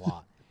going down a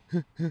lot.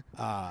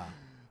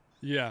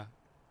 Yeah.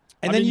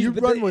 And I then mean, you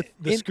but run with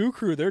the Scoo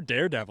Crew. They're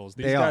daredevils.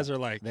 These They guys are. are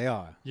like, They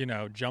are.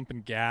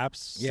 jumping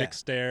gaps, Yeah. 6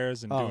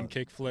 stairs, and Oh, doing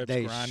kick flips,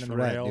 They grinding the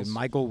shred, rails. dude.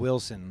 Michael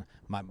Wilson,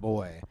 my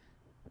boy,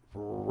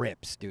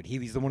 rips, dude.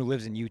 He's the one who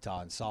lives in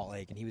Utah in Salt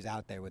Lake, and he was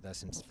out there with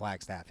us in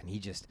Flagstaff, and he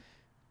just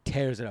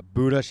tears it up.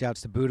 Buddha,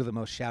 shouts to Buddha, the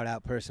most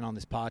shout-out person on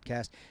this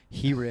podcast.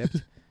 He ripped.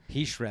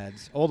 He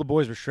shreds. All the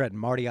boys were shredding.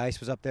 Marty Ice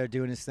was up there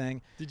doing his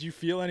thing. Did you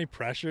feel any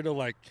pressure to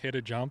like hit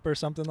a jump or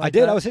something like I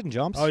did. that? I was hitting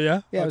jumps. Oh,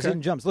 yeah? Yeah, I was Okay.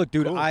 hitting jumps. Look,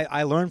 dude, Cool.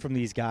 I learned from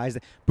these guys.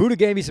 Buddha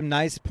gave me some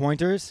nice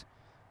pointers,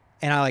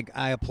 and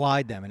I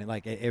applied them, and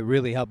it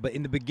really helped. But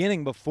in the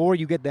beginning, before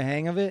you get the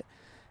hang of it,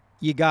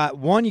 you got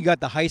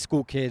the high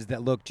school kids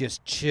that look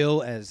just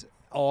chill as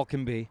all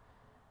can be.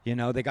 You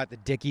know, they got the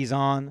Dickies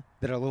on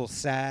that are a little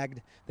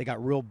sagged. They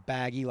got real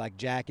baggy like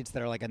jackets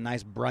that are like a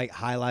nice bright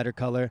highlighter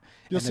color.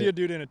 You'll And see a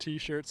dude in a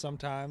T-shirt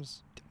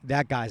sometimes.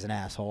 that guy's an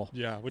asshole.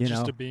 Yeah, with You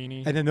just know? a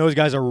beanie. And then those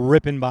guys are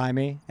ripping by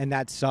me, and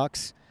that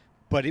sucks.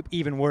 But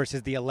even worse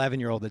is the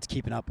 11-year-old that's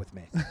keeping up with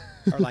me,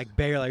 or like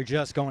barely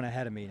just going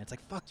ahead of me. And it's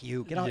like, fuck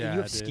you, get out. Yeah,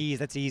 You have dude. skis.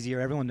 That's easier.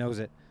 Everyone knows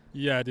it.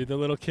 Yeah, dude, the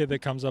little kid that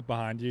comes up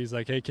behind you, he's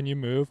like, "Hey, can you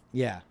move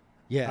Yeah.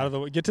 Yeah. out of the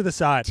way? Get to the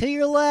side." To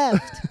your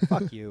left.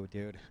 Fuck you,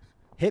 dude.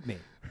 Hit me.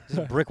 This is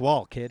a brick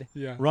wall, kid.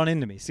 Yeah. Run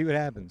into me. See what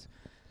happens.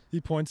 He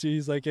points you.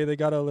 He's like, "Hey, they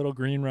got a little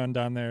green run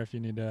down there if you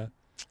need to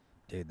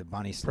Dude, the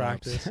bunny slopes.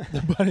 practice."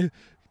 The bunny,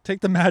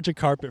 take the magic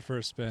carpet for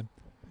a spin.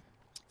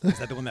 Is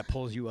that the one that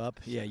pulls you up?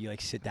 Yeah, you like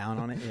sit down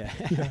on it.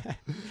 Yeah.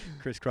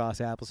 Crisscross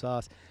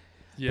applesauce.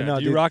 Yeah. no,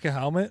 do you dude- rock a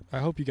helmet? I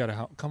hope you got a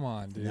helmet. Come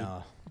on, dude.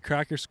 No.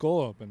 Crack your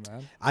skull open,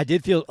 man. I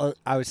did feel,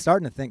 I was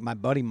starting to think my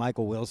buddy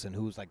Michael Wilson,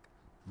 who was like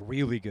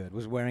really good,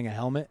 was wearing a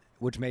helmet,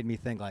 which made me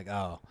think like,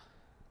 oh,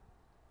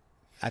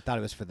 I thought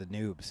it was for the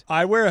noobs.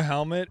 I wear a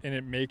helmet, and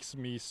it makes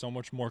me so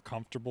much more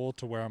comfortable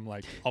to where I'm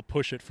like, I'll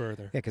push it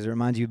further. Yeah, because it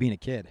reminds you of being a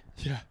kid.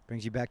 Yeah.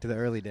 Brings you back to the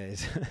early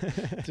days.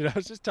 Dude, I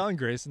was just telling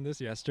Grayson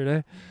this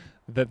yesterday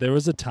that there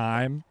was a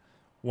time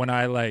when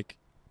I like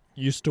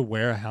used to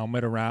wear a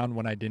helmet around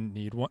when I didn't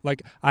need one.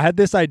 Like I had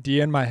this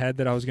idea in my head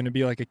that I was going to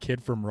be like a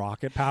kid from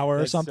Rocket Power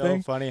or It's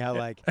something. so funny how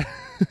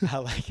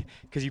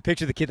because you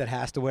picture the kid that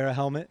has to wear a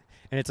helmet,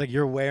 and it's like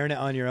you're wearing it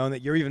on your own,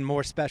 that you're even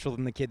more special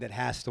than the kid that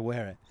has to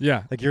wear it.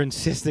 Yeah. Like you're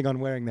insisting on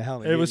wearing the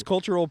helmet. It was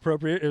cultural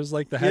appropriate. It was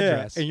like the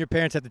headdress. And your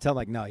parents have to tell him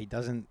like, no, he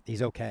doesn't.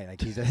 He's okay.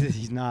 Like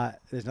he's not.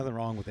 There's nothing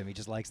wrong with him. He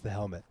just likes the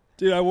helmet.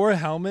 Dude, I wore a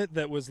helmet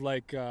that was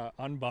like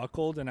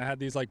unbuckled, and I had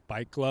these like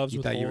bike gloves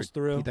with holes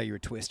through. You thought you were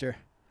Twister.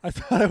 I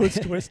thought I was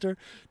Twister.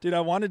 Dude, I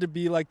wanted to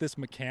be like this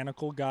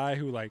mechanical guy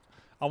who like,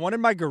 I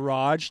wanted my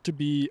garage to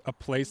be a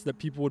place that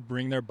people would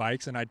bring their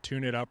bikes and I'd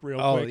tune it up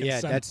real Oh quick. and yeah,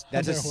 send that's them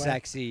a their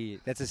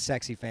way.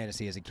 sexy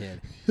fantasy as a kid.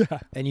 Yeah.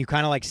 And you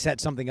kind of like set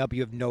something up,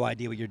 you have no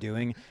idea what you're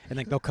doing, and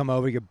like they'll come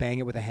over, you bang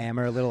it with a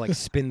hammer, a little like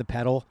spin the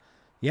pedal.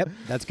 Yep,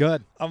 that's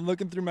good. I'm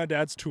looking through my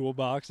dad's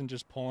toolbox and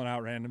just pulling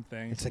out random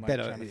things. It's and, like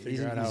that. trying to He's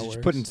figure out how it just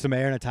works. putting some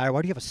air in a tire.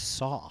 Why do you have a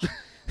saw?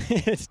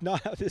 It's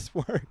not how this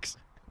works.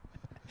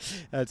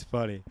 That's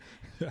funny.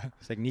 Yeah.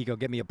 It's like, Nico,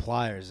 get me a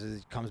pliers.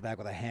 He comes back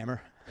with a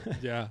hammer.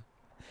 Yeah.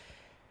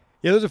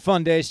 Yeah, those are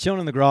fun days. Chilling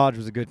in the garage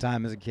was a good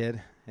time as a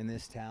kid in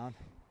this town.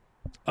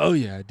 Oh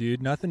yeah,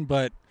 dude. Nothing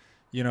but,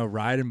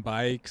 riding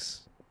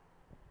bikes,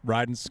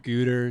 riding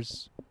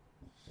scooters,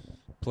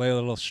 play a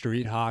little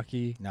street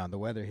hockey. No, the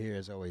weather here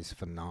is always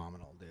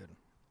phenomenal, dude.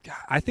 God,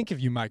 I think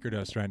if you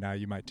microdose right now,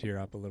 you might tear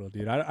up a little,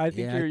 dude. I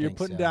think Yeah, I you're think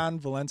putting so. down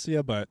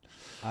Valencia, but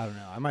I don't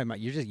know. I might.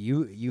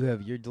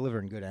 You're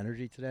delivering good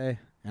energy today,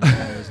 and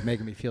it's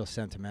making me feel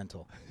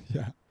sentimental.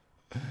 yeah.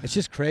 It's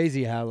just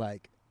crazy how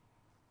like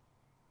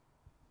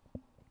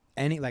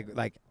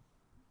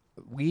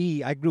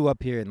I grew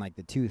up here in like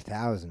the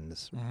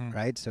 2000s, Mhm.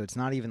 right? So it's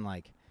not even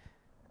like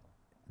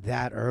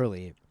that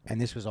early, and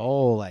this was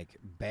all like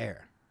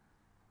bare.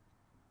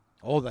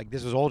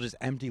 This was all just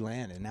empty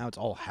land, and now it's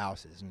all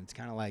houses, and it's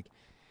kind of like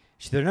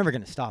they're never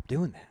gonna stop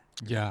doing that.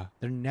 Yeah.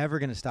 They're never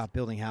gonna stop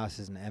building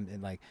houses,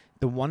 and like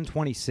the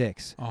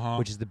 126, Uh-huh.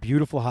 which is the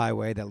beautiful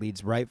highway that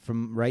leads right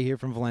here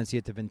from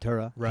Valencia to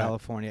Ventura, Right.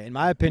 California. In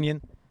my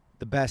opinion,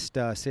 the best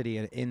city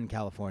in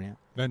California.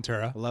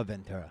 Ventura. I love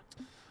Ventura.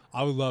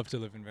 I would love to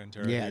live in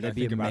Ventura. Yeah, dude. that'd I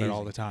be think amazing. about it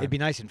all the time. It'd be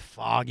nice and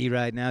foggy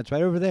right now. It's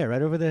right over there,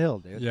 right over the hill,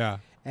 dude. Yeah.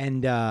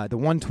 And the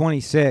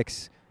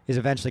 126 is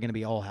eventually going to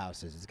be all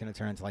houses. It's going to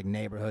turn into like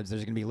neighborhoods.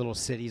 There's going to be little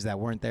cities that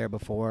weren't there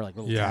before, like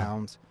little Yeah.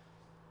 towns.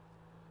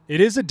 It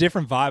is a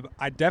different vibe.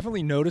 I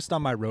definitely noticed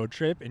on my road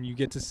trip, and you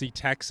get to see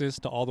Texas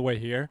to all the way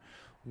here.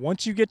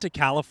 Once you get to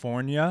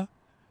California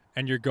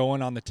and you're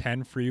going on the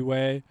 10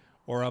 freeway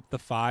or up the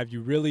 5,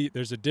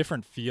 there's a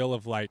different feel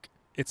of like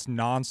it's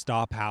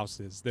nonstop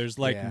houses. There's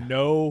like Yeah.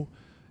 no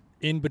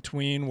in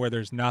between where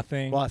there's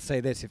nothing. Well, I'll say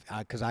this,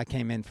 because I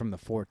came in from the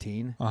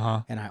 14,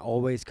 Uh-huh. and I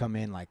always come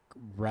in like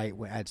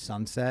at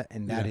sunset,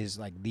 and that Yeah. is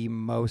like the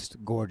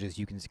most gorgeous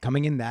you can see.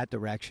 Coming in that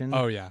direction,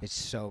 Oh, yeah. it's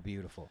so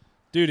beautiful.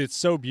 Dude, it's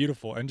so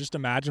beautiful. And just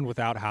imagine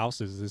without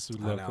houses, this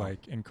would I look know.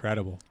 like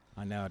incredible.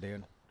 I know,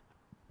 dude.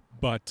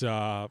 But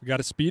we got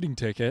a speeding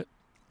ticket.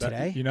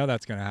 Today? You know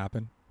that's going to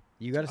happen.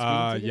 You got a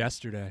speeding ticket?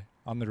 Yesterday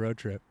on the road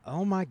trip.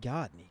 Oh my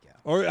God, Nico.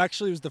 Or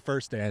actually, it was the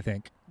first day, I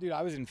think. Dude,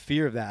 I was in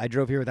fear of that. I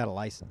drove here without a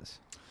license.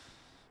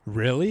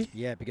 Really?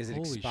 Yeah, because it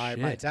Holy expired.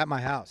 shit. It's at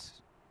my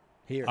house.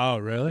 Here. Oh,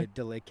 really?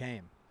 It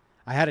came.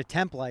 I had a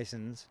temp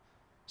license.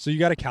 So you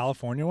got a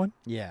California one?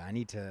 Yeah, I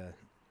need to.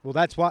 Well,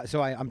 that's why.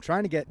 So I'm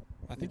trying to get.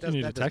 I think that you need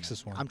a doesn't-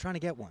 Texas one. I'm trying to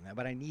get one,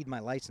 but I need my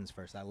license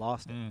first. I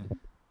lost it. Mm.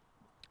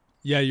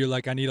 Yeah, you're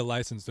like, I need a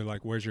license. They're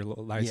like, where's your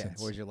license?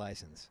 Yeah, where's your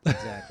license?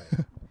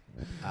 Exactly.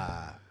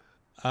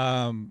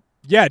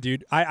 Yeah,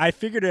 dude. I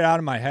figured it out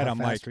in my head. How I'm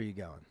fast like, were you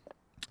going?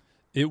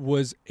 it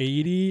was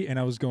 80, and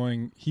I was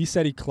going. He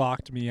said he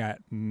clocked me at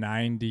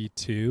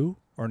 92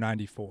 or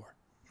 94.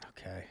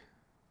 Okay.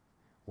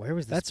 Where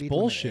was the That's speed limit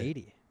at bullshit.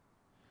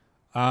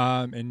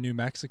 80? In New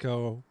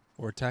Mexico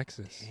or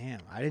Texas. Damn,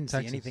 I didn't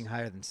Texas. see anything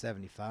higher than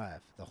 75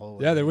 the whole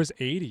way. Yeah, there was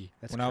 80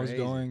 That's when I was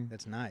crazy. going.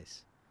 That's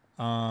nice.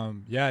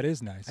 Yeah, it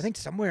is nice. I think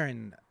somewhere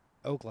in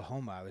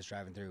Oklahoma I was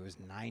driving through, it was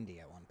 90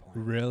 at one point.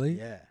 Really?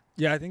 Yeah,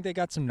 Yeah, I think they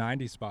got some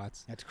 90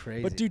 spots. that's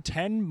crazy. But dude,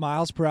 10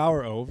 miles per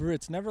hour over,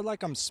 it's never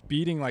like I'm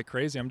speeding like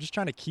crazy. I'm just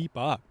trying to keep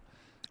up.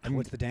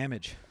 what's the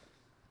damage?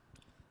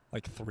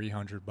 like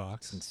 $300.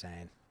 It's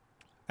insane.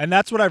 And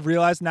that's what I've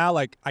realized now.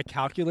 Like, I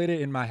calculate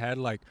it in my head,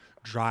 like,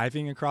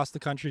 driving across the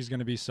country is going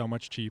to be so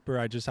much cheaper.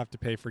 I just have to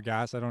pay for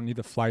gas. I don't need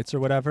the flights or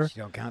whatever.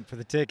 You don't count for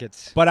the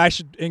tickets. But I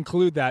should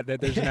include that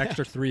there's an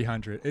extra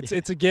 300.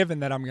 It's a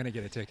given that I'm going to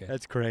get a ticket.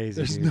 That's crazy.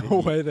 There's dude. no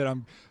way that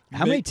I'm.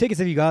 How many tickets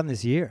have you gotten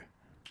this year?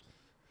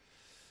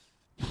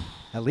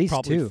 At least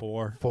Probably 2.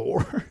 4.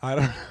 4? I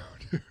don't know,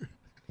 dude.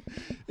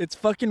 It's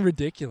fucking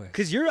ridiculous.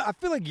 Because I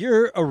feel like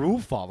you're a rule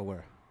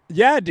follower.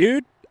 Yeah,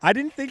 dude. I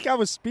didn't think I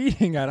was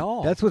speeding at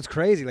all. That's what's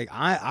crazy. Like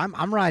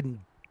I'm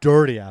riding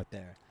dirty out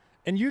there.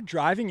 And you're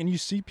driving and you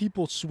see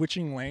people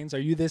switching lanes. Are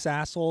you this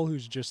asshole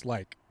who's just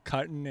like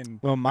cutting and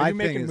Well, my are you thing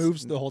making is,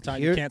 moves the whole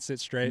time? You can't sit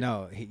straight.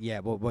 No,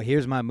 well,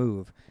 here's my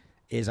move: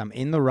 is I'm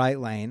in the right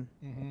lane,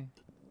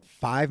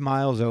 5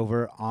 miles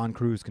over on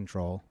cruise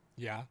control,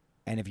 Yeah.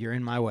 and if you're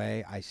in my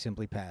way, I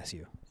simply pass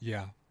you.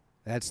 Yeah.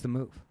 That's the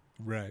move.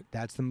 Right.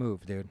 That's the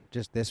move, dude.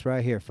 Just this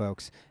right here,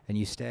 folks. And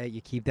you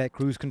keep that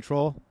cruise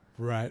control,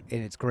 Right.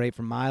 and it's great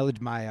for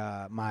mileage.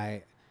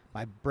 My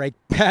brake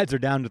pads are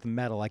down to the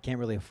metal. I can't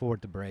really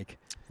afford to brake,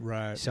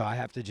 Right. so I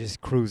have to just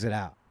cruise it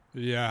out.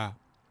 Yeah.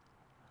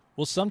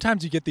 Well,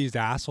 sometimes you get these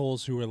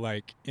assholes who are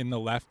like in the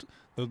left.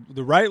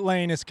 The right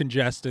lane is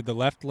congested. The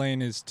left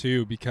lane is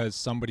too because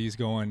somebody's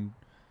going,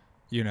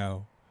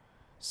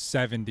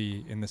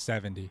 70 in the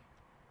 70.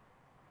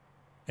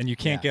 And you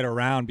can't Yeah. get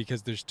around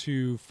because there's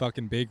 2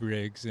 fucking big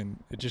rigs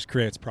and it just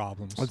creates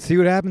problems. Let's see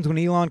what happens when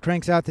Elon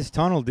cranks out this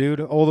tunnel, dude,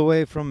 all the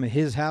way from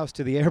his house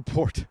to the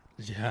airport.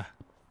 Yeah.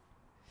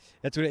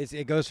 That's what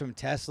it goes from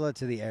Tesla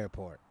to the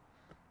airport.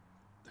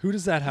 Who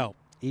does that help?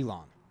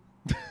 Elon.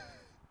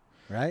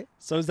 Right?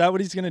 So is that what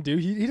he's gonna do?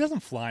 He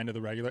doesn't fly into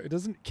the regular.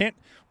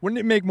 Wouldn't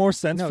it make more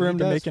sense for him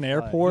to make an He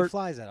airport?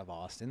 flies out of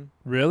Austin.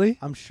 Really?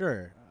 I'm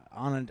sure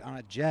on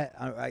a jet.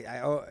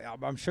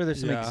 I'm sure there's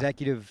some Yeah.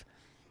 executive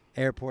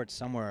airport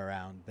somewhere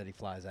around that he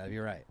flies out of.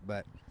 You're right,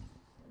 but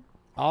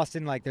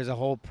Austin, like, there's a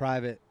whole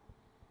private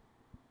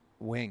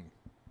wing.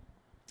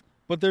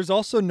 But there's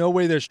also no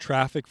way there's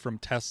traffic from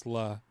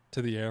Tesla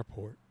to the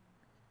airport.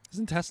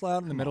 Isn't Tesla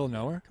out in the middle of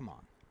nowhere? Come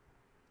on.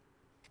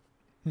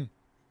 Hmm.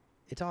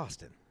 It's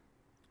Austin.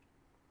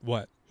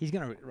 What? He's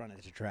gonna run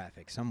into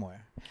traffic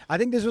somewhere. I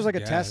think this was like a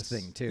test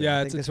Yes. thing too. Yeah,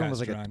 I it's think a this one was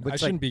test like run. a. I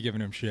shouldn't be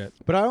giving him shit.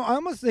 But I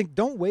almost think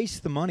don't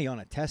waste the money on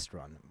a test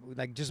run.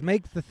 Like, just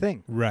make the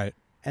thing Right.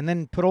 and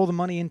then put all the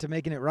money into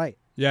making it right.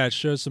 Yeah, it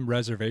shows some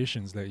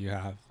reservations that you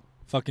have.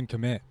 Fucking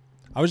commit.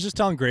 I was just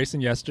telling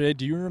Grayson yesterday,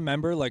 do you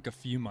remember like a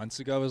few months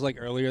ago, it was like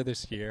earlier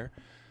this year,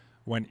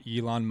 when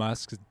Elon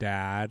Musk's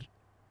dad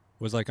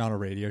was like on a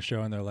radio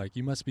show and they're like,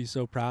 you must be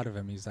so proud of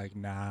him. He's like,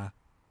 nah.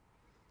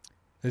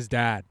 His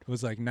dad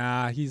was like,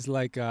 nah, he's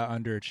like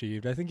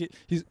underachieved. I think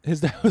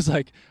his dad was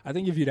like, I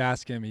think if you'd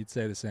ask him, he'd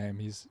say the same.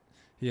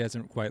 He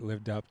hasn't quite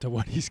lived up to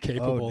what he's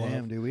capable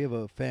of. dude, we have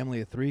a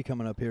family of 3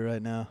 coming up here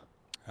right now.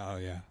 Oh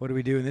yeah. What do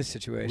we do in this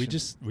situation?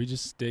 We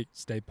just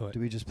stay put. do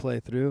we just play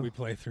through? We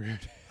play through.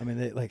 I mean,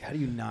 how do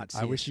you not see?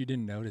 I it? wish you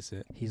didn't notice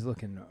it. He's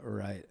looking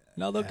right.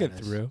 No, they'll at get us,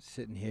 through.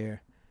 Sitting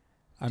here.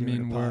 I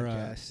doing mean, a we're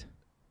podcast.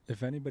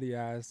 if anybody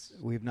asks,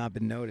 We've not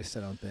been noticed, I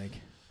don't think.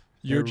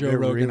 you're Joe they're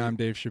Rogan, really- I'm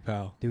Dave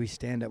Chappelle. Do we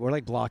stand up? We're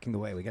like blocking the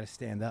way. We got to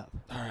stand up.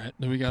 All right,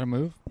 do we got to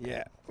move?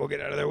 Yeah, we'll get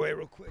out of their way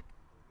real quick.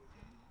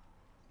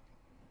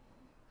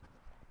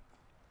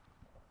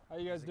 How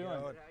you guys doing? How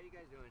are you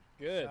guys doing?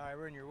 Good. Sorry,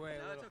 we're in your way.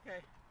 No, it's okay.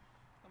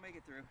 I'll make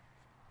it through.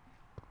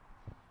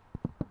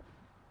 It's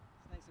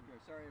nice up here.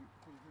 Sorry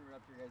to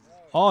interrupt your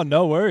guys'. Oh,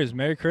 no worries.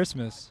 Merry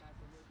Christmas.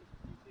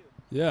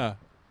 Yeah.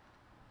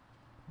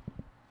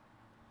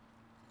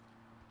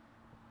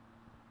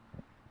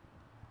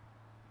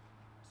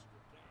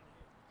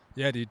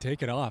 Yeah, dude,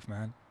 take it off,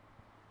 man.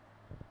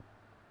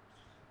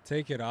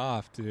 Take it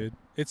off, dude.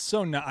 It's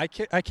so I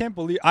can't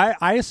believe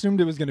I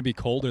assumed it was going to be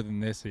colder than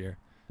this here.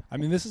 I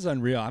mean, this is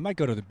unreal. I might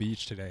go to the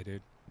beach today,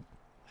 dude.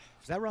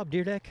 Is that Rob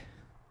Deerdeck?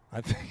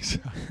 I think so.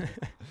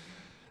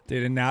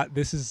 Dude, and now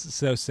this is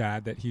so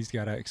sad that he's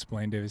got to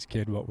explain to his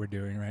kid what we're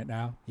doing right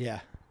now. Yeah.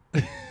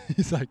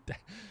 He's like,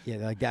 Yeah,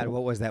 they're like, Dad,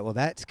 what was that? Well,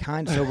 that's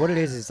so what it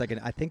is like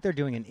I think they're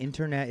doing an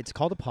internet, it's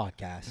called a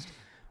podcast,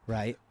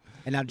 right?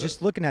 And now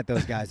just looking at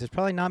those guys, there's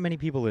probably not many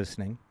people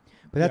listening,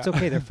 but that's Yeah.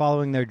 okay. They're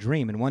following their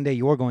dream, and one day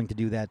you're going to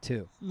do that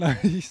too. no,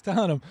 he's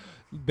telling him,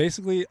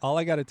 basically, all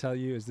I got to tell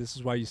you is this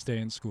is why you stay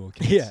in school,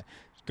 kids. Yeah.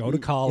 Go to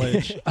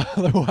college.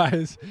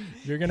 Otherwise,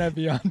 you're going to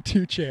be on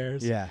 2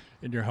 chairs Yeah.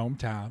 in your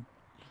hometown.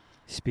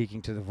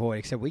 Speaking to the void,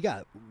 except we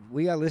got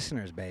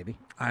listeners, baby.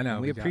 I know.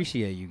 And we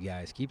appreciate you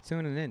guys. Keep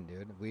tuning in,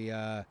 dude.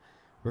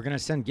 We're gonna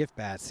send gift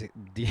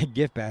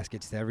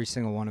baskets to every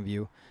single one of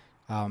you.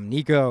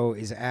 Nico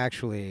is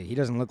actually, he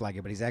doesn't look like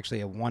it, but he's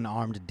actually a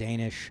one-armed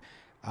Danish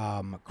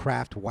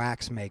craft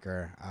wax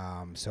maker.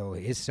 So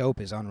his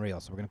soap is unreal.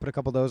 So we're gonna put a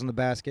couple of those in the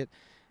basket,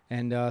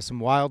 and some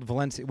wild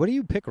Valencia. What do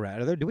you pick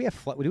around? Do we have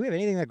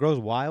anything that grows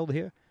wild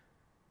here?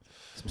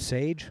 Some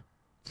sage,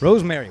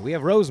 rosemary. We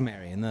have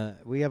rosemary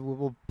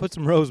we'll put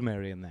some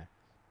rosemary in there.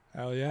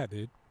 Hell yeah,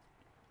 dude.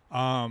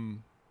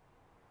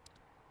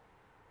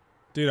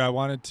 Dude, I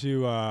wanted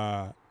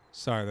to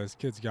Sorry, those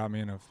kids got me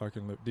in a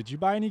fucking loop. Did you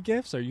buy any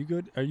gifts? Are you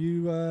good? Are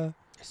you I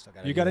still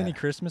gotta you do got that. any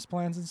Christmas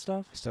plans and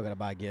stuff? Still gotta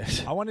buy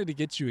gifts. I wanted to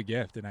get you a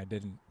gift and I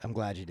didn't. I'm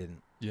glad you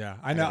didn't. Yeah,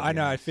 I I know. gotta I be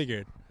know. I honest.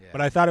 figured, Yeah.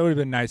 but I thought it would have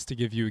been nice to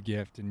give you a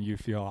gift and you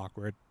feel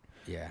awkward.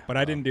 Yeah. But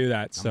I didn't do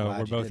that, I'm so glad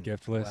we're you both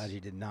didn't. I'm giftless. glad you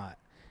did not.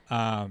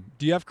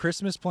 Do you have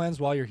Christmas plans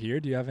while you're here?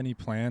 Do you have any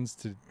plans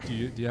to? Do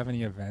you have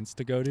any events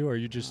to go to, or are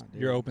you just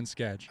dude. you're open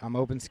sketch? I'm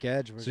open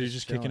sketch. So you're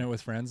just kicking it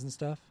with friends and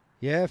stuff?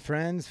 Yeah,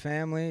 friends,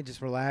 family,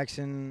 just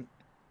relaxing.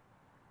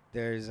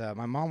 There's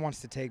my mom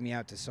wants to take me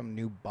out to some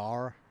new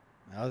bar.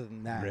 Other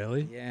than that,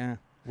 Really? Yeah.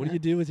 What do you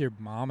do with your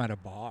mom at a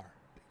bar?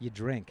 You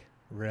drink.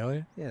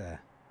 Really? Yeah.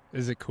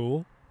 Is it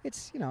cool?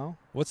 It's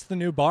What's the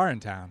new bar in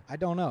town? I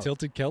don't know.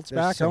 Tilted Kilts There's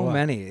back? or so what?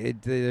 many.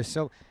 There's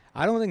so.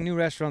 I don't think new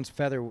restaurants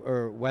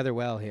weather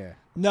well here.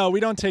 No, we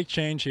don't take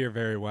change here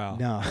very well.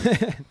 No.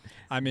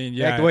 I mean,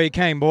 yeah, Back the way you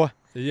came, boy.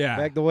 yeah.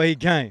 Back the way you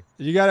came.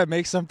 You got to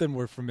make something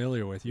we're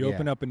familiar with. You Yeah.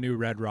 open up a new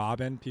Red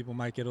Robin, people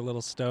might get a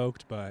little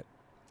stoked, but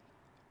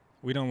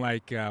we don't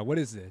like. What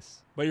is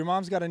this? But your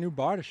mom's got a new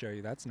bar to show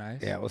you. That's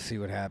nice. Yeah, we'll see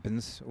what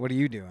happens. What are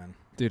you doing?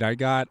 Dude, I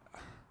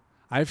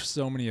have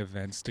so many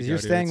events to Because go you're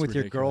to. staying It's with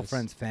your ridiculous.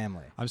 girlfriend's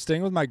family. I'm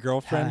staying with my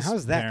girlfriend's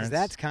How's that? parents. Because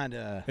that's kind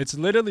of. It's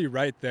literally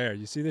right there.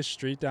 You see this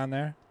street down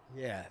there?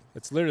 Yeah.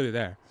 It's literally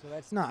there. So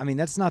that's not. I mean,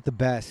 that's not the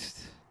best.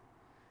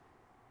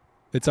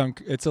 It's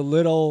a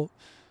little.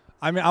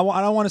 I mean, I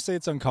don't want to say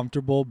it's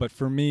uncomfortable, but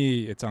for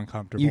me, it's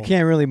uncomfortable. You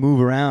can't really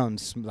move around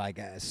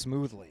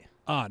smoothly.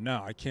 Oh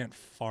no, I can't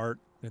fart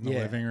in the Yeah.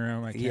 living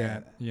room. I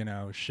Yeah.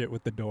 can't, shit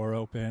with the door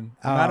open.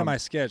 I'm out of my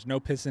sketch. No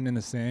pissing in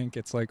the sink.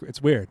 It's like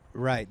it's weird.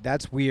 Right.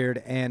 That's weird.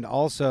 And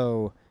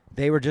also,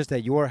 they were just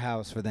at your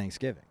house for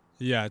Thanksgiving.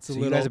 Yeah, it's So a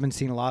you little. guys have been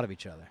seeing a lot of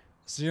each other.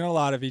 Seeing a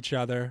lot of each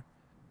other,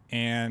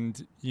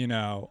 and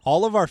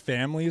all of our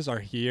families are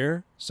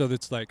here. So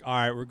it's like, all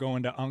right, we're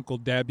going to Uncle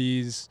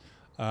Debbie's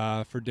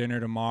for dinner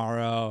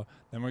tomorrow.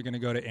 Then we're gonna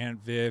go to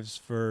Aunt Viv's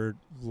for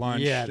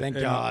lunch. Yeah, thank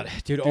And- God,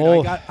 dude.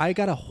 Dude, I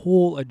got a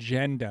whole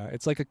agenda.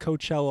 It's like a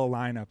Coachella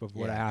lineup of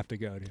what I Yeah. have to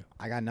go to.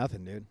 I got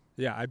nothing, dude.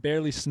 Yeah, I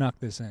barely snuck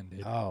this in,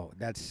 dude. Oh,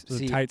 that's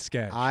It's a tight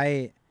sketch.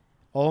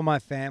 all my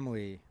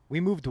family. We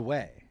moved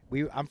away.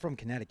 I'm from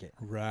Connecticut.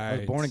 Right. I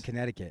was born in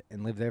Connecticut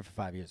and lived there for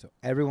 5 years. So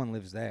everyone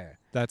lives there.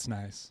 That's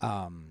nice.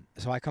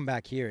 So I come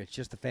back here. It's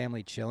just the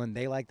family chilling.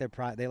 They like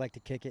they like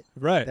to kick it.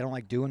 Right. They don't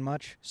like doing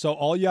much. So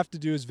all you have to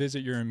do is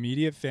visit your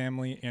immediate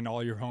family and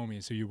all your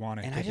homies who you want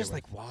to. And I just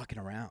like walking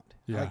around.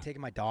 I Yeah. like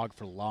taking my dog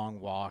for long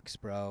walks,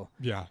 bro.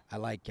 Yeah. I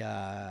like.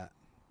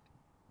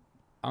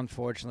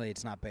 Unfortunately,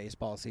 it's not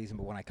baseball season,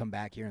 but when I come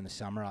back here in the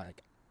summer,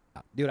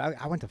 dude,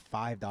 I went to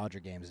 5 Dodger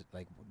games.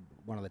 Like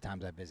one of the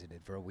times I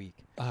visited for a week.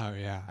 Oh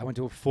yeah. I went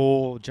to a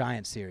full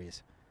Giant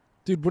series.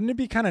 Dude, wouldn't it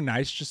be kind of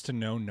nice just to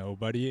know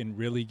nobody and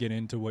really get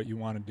into what you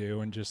want to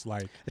do and just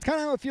like, It's kind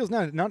of how it feels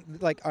now. Not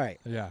like, all right,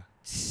 yeah,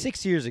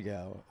 6 years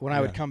ago when I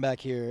would Yeah. come back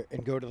here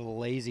and go to the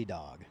Lazy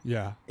Dog,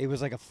 yeah, it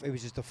was like it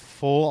was just a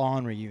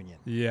full-on reunion.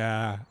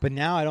 yeah, But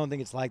now I don't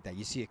think it's like that.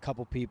 You see a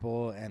couple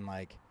people, and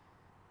like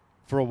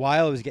for a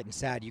while it was getting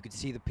sad. You could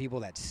see the people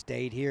that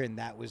stayed here, and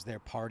that was their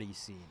party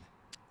scene.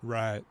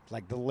 right.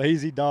 Like the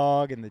Lazy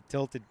Dog and the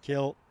Tilted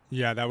Kilt.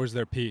 Yeah, that was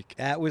their peak.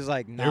 That was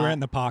like They were not- in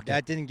the pocket.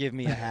 That didn't give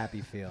me a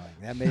happy feeling.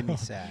 That made me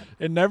sad.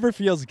 It never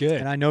feels good.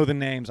 And I know the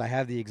names. I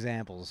have the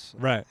examples.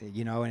 Right.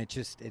 And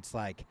it's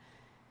like,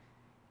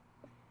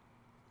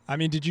 I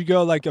mean, did you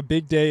go like a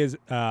big day is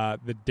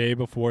the day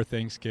before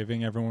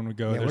Thanksgiving? Everyone would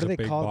go. yeah, There's what do a they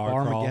big call it?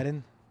 bar crawl,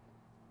 Barmageddon?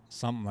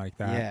 something like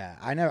that. Yeah,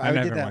 I I did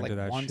never that went like to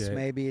that once shit.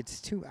 maybe.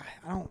 It's too.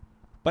 I don't.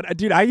 But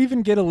dude, I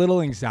even get a little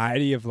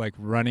anxiety of like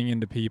running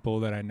into people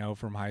that I know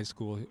from high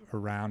school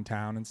around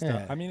town and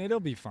stuff. Yeah. I mean,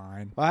 it'll be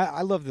fine. Well,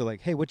 I love the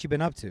like. Hey, what you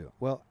been up to?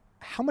 Well,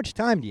 how much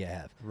time do you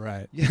have?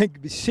 Right.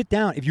 Sit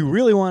down. If you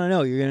really want to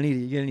know, you're gonna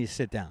need to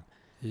sit down.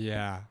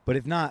 Yeah. But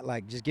if not,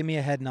 like, just give me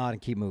a head nod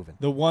and keep moving.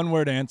 The one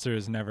word answer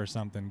is never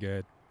something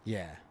good.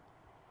 Yeah,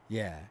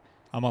 yeah,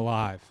 I'm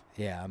alive.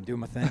 yeah. I'm doing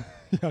my thing.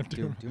 Yeah, I'm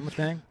doing my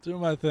thing.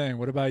 doing my thing.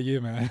 What about you,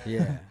 man?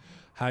 Yeah.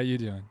 How you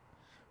doing?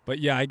 But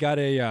yeah, I got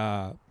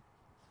a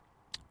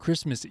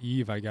Christmas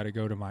Eve. I got to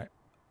go to my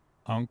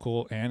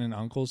uncle and an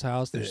uncle's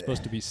house. There's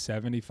supposed to be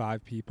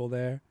 75 people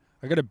there.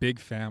 I got a big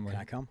family.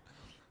 Can I come?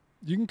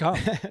 You can come.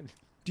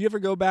 Do you ever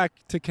go back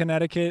to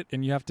Connecticut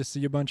and you have to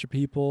see a bunch of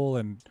people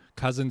and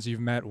cousins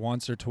you've met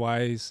once or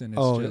twice? And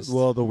it's just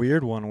well, the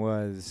weird one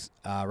was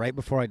right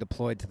before I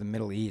deployed to the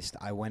Middle East.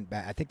 I went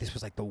back. I think this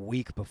was like the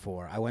week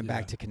before. I went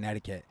back Yeah. to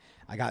Connecticut.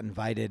 I got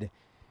invited.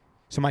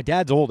 So my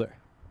dad's older.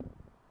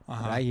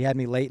 uh-huh. Right? He had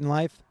me late in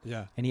life,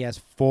 Yeah. and he has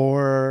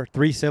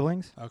three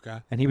siblings, Okay.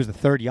 and he was the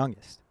third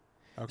youngest.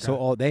 Okay.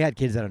 So they had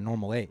kids at a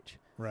normal age.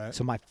 right.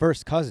 So my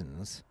first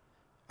cousins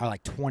are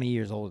like 20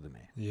 years older than me.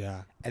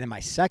 Yeah. And then my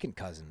second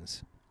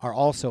cousins are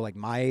also like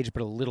my age,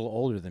 but a little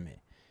older than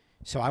me.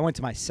 So I went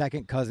to my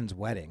second cousin's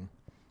wedding.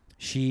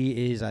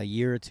 She is a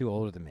year or two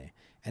older than me.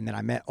 And then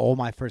I met all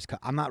my first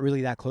I'm not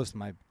really that close to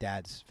my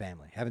dad's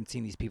family. I haven't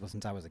seen these people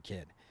since I was a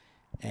kid.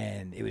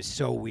 And it was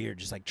so weird,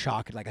 just like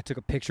chalk. Like I took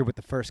a picture with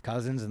the first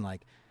cousins, and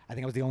like I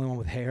think I was the only one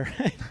with hair.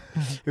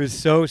 It was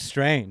so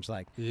strange,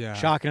 like Yeah.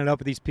 chalking it up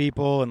with these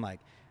people and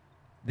like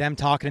them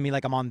talking to me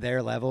like I'm on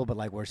their level, but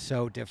like we're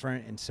so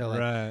different and so like.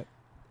 Right.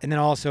 And then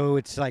also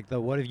it's like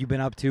the what have you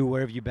been up to?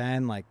 Where have you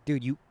been? Like,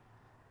 dude, you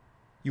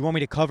want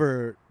me to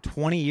cover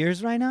 20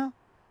 years right now?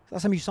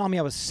 Last time you saw me,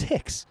 I was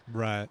 6.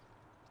 Right.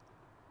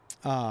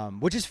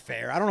 Which is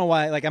fair. I don't know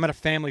why. Like, I'm at a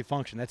family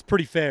function. That's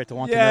pretty fair to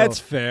want to Yeah, know it's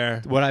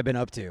fair. what I've been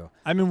up to.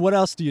 I mean, what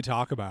else do you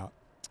talk about?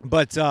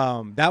 But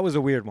that was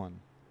a weird one.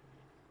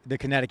 The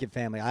Connecticut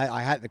family.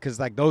 I had because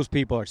like those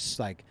people are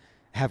like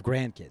have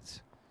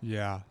grandkids.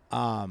 Yeah.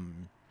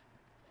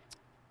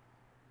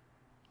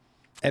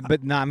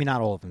 But no, I mean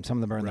not all of them. Some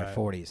of them are in their Right.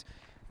 40s.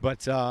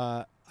 But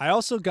I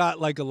also got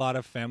like a lot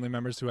of family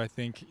members who I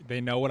think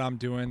they know what I'm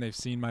doing. They've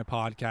seen my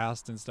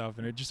podcast and stuff,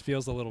 and it just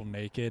feels a little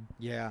naked.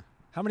 yeah,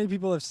 How many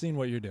people have seen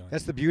what you're doing?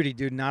 that's the beauty,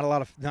 dude. Not a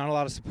lot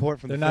of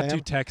support from They're the not fam.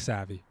 too tech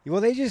savvy. Well,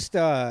 they just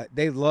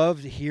they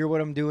love to hear what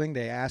I'm doing.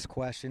 They ask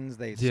questions.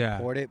 They Yeah.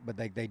 support it, but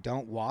they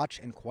don't watch.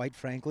 And quite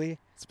frankly,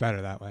 It's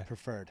better that way.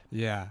 preferred.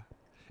 Yeah.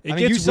 I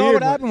mean, you saw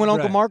what happened when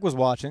Uncle right. Mark was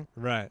watching.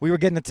 Right. We were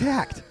getting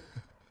attacked.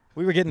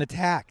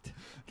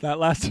 That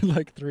lasted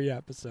like 3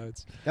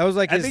 episodes. That was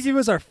like I his, think he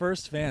was our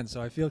first fan,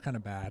 so I feel kind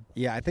of bad.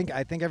 yeah. I think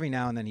every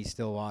now and then he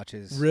still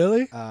watches.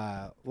 Really?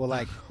 Well,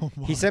 like Oh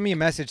he sent me a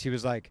message. He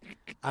was like,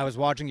 "I was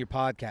watching your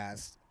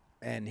podcast,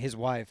 and his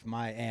wife,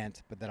 my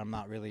aunt, but that I'm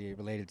not really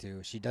related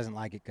to, she doesn't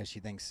like it because she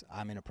thinks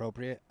I'm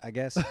inappropriate. I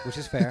guess, which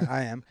is fair.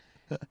 I am.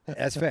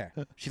 That's fair.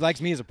 She likes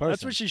me as a person.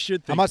 That's what she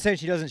should think. I'm not saying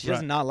she doesn't. She Right.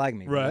 does not like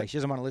me. but, Right. like, she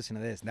doesn't want to listen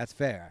to this, and that's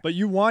fair. But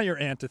you want your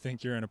aunt to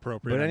think you're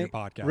inappropriate But on any- your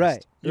podcast.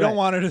 right, You right. don't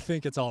want her to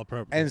think it's all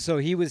appropriate. And so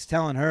he was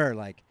telling her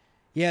like,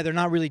 yeah, they're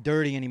not really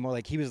dirty anymore.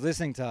 Like he was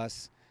listening to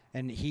us,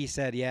 and he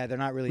said, yeah, they're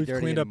not really We've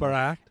dirty cleaned up anymore.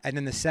 our act. And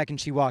then the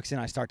second she walks in,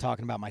 I start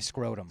talking about my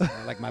scrotum, or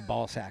like my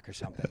ball sack or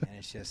something. And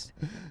it's just,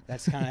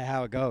 that's kind of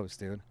how it goes,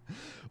 dude.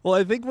 Well,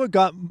 I think what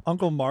got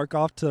Uncle Mark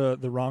off to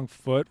the wrong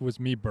foot was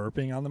me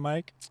burping on the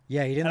mic.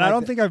 Yeah, he didn't. And I like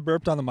don't the- think I've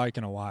burped on the mic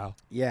in a while.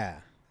 Yeah.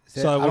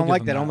 So I will I don't give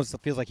like him that. that. Almost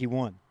feels like he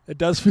won. It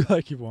does feel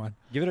like you won.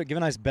 Give a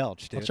nice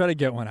belch, dude. I'll try to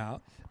get one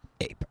out.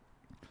 Ape.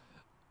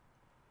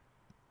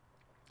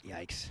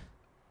 Yikes.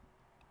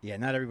 Yeah,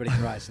 not everybody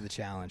can rise to the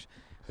challenge,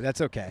 but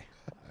that's okay.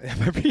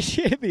 I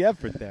appreciate the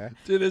effort there.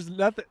 Dude,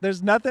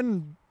 there's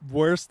nothing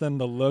worse than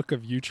the look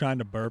of you trying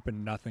to burp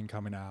and nothing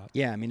coming out.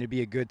 Yeah, I mean, it'd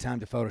be a good time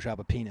to Photoshop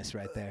a penis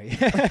right there.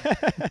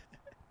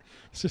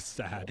 It's just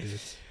sad, dude.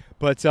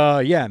 But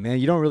yeah, man,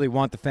 you don't really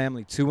want the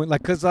family to win,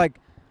 like, cause like,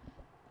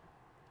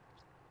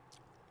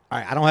 all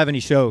right, I don't have any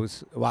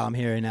shows while I'm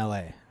here in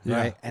LA, Yeah.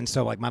 right? And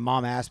so like, my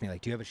mom asked me,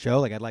 like, do you have a show?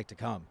 Like, I'd like to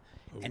come.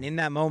 And in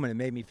that moment, it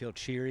made me feel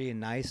cheery and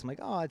nice. I'm like,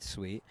 oh, that's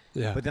sweet.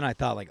 Yeah. But then I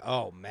thought, like,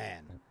 oh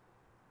man,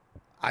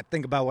 I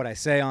think about what I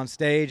say on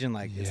stage, and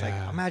like, it's like,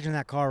 Yeah. imagine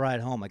that car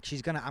ride home. Like,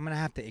 I'm gonna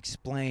have to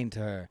explain to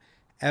her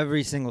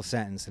every single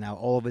sentence and how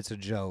all of it's a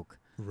joke,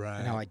 Right.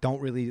 and how I don't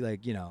really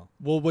like,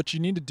 Well, what you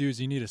need to do is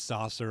you need to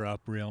sauce her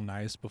up real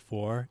nice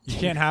before. You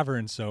can't have her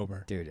in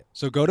sober. dude.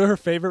 So go to her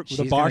favorite, the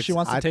she's bar gonna she t-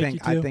 wants to I take think, you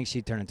to. I think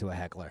she'd turn into a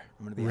heckler.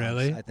 I'm gonna be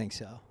Really? honest. I think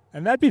so.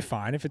 And that'd be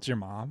fine if it's your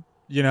mom.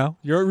 You know,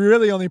 you're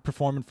really only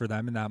performing for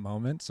them in that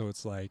moment. So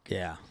it's like,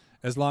 Yeah.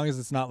 as long as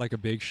it's not like a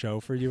big show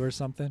for you or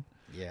something.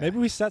 Yeah. Maybe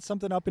we set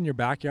something up in your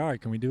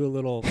backyard. Can we do a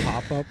little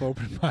pop-up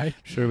open mic?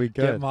 Sure we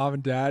Get mom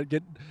and dad.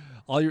 Get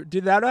all your.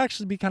 Dude, that would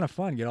actually be kind of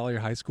fun. Get all your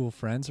high school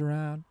friends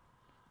around.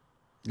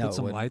 No, Put it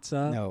some wouldn't. lights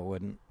up. No, it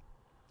wouldn't.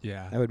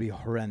 Yeah. That would be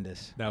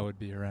horrendous. That would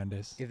be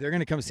horrendous. If they're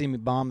gonna come see me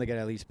bomb, they gotta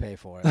at least pay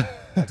for it.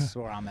 That's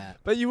where I'm at.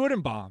 But you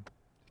wouldn't bomb,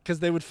 because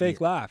they would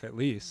fake laugh at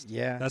least.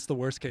 Yeah. That's the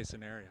worst case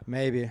scenario.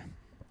 Maybe.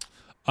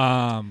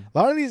 Um. A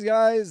lot of these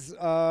guys,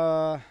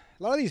 a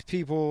lot of these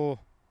people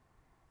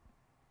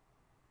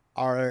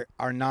are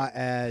not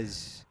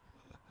as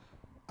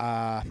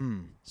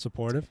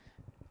Supportive.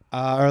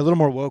 are a little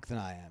more woke than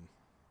I am.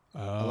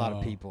 Oh. A lot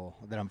of people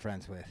that I'm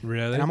friends with.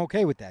 Really? And I'm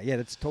okay with that. Yeah,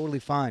 that's totally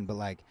fine. But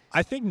like,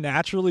 I think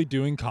naturally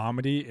doing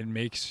comedy, it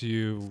makes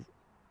you.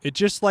 It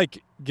just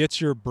like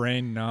gets your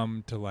brain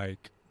numb to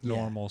like Yeah.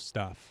 normal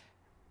stuff,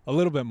 a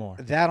little bit more.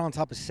 that on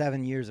top of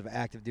 7 years of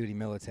active duty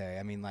military.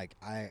 I mean, like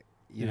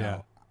you Yeah.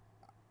 know,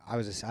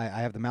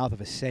 I have the mouth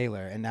of a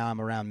sailor, and now I'm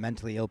around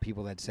mentally ill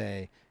people that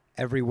say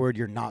every word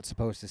you're not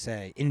supposed to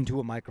say into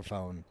a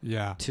microphone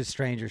Yeah. to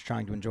strangers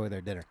trying to enjoy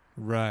their dinner.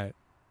 Right.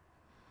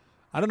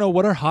 I don't know.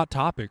 What are hot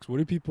topics? What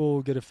do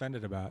people get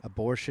offended about?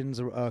 Abortion's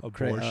a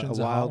Abortion's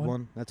a hot wild one?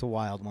 one. That's a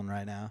wild one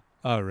right now.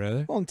 Oh,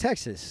 really? Well, in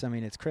Texas, I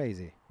mean, it's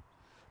crazy.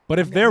 But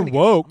if I'm they're gonna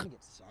woke,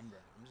 get sunburned.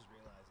 I'm just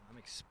realizing I'm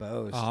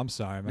exposed. oh, I'm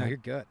sorry, no, man. you're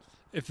good.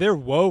 If they're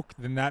woke,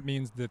 then that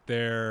means that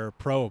they're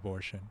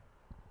pro-abortion.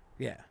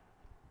 Yeah.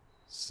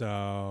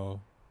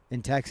 So,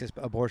 In Texas,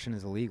 abortion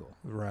is illegal.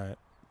 right.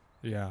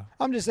 Yeah.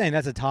 I'm just saying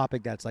that's a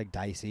topic that's like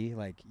dicey.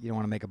 Like you don't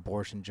want to make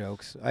abortion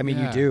jokes. I mean,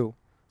 Yeah. you do.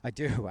 I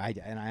do.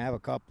 And I have a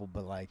couple,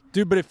 but like,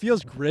 Dude, but it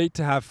feels great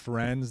to have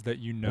friends that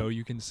you know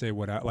you can say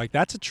whatever. Like,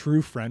 that's a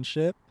true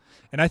friendship.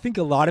 And I think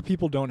a lot of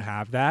people don't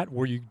have that,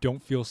 where you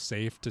don't feel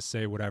safe to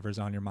say whatever's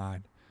on your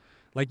mind.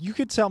 Like, you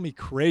could tell me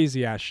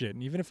crazy ass shit,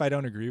 and even if I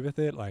don't agree with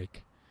it,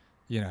 like,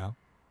 you know,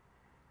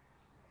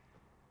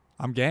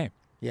 I'm game.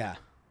 Yeah.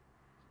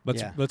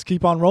 Let's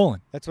keep on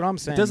rolling. That's what I'm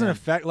saying. It doesn't man.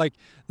 affect, like,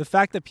 the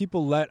fact that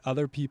people let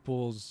other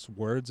people's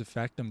words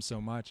affect them so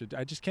much.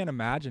 I just can't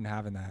imagine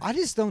having that. I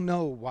just don't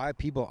know why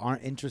people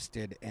aren't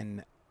interested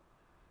in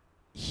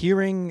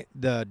hearing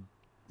the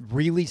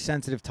really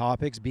sensitive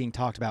topics being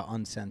talked about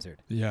uncensored.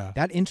 Yeah.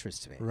 That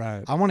interests me.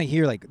 Right. I want to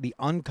hear like the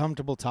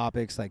uncomfortable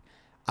topics. Like,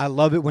 I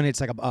love it when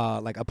it's like a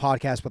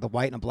podcast with a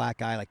white and a black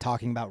guy like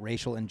talking about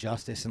racial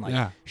injustice and like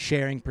Yeah.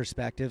 sharing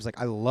perspectives. Like,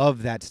 I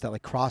love that stuff.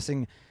 Like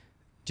crossing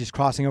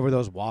over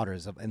those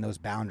waters and those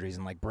boundaries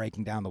and like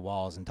breaking down the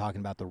walls and talking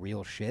about the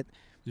real shit.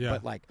 Yeah.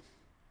 But like,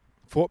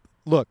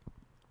 look,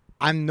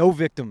 I'm no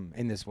victim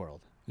in this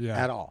world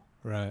Yeah. at all.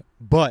 Right.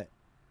 But,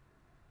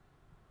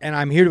 and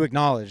I'm here to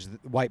acknowledge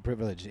that white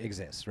privilege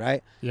exists,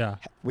 right? Yeah.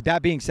 With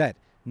that being said,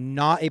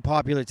 not a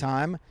popular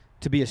time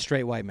to be a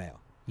straight white male.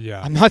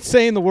 Yeah. I'm not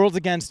saying the world's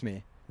against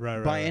me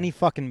Right. by any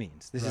fucking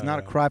means. This is Right, not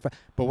a right. cry for,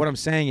 but what I'm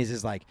saying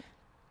is like,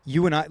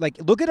 you and I, like,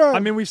 look at our, I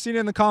mean, we've seen it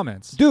in the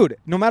comments. dude,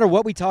 no matter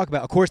what we talk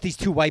about, of course these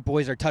two white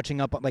boys are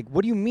touching up, like,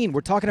 what do you mean?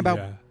 We're talking about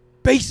Yeah.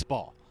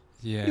 baseball.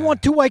 Yeah. You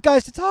want two white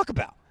guys to talk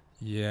about.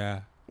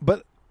 Yeah.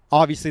 But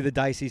obviously the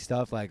dicey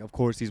stuff, like, of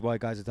course these white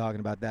guys are talking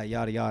about that,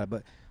 yada yada.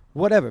 But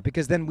whatever,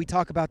 because then we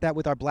talk about that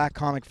with our black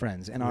comic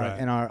friends and our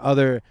Right. our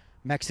other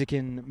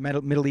Mexican,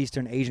 Middle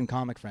Eastern, Asian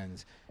comic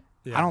friends.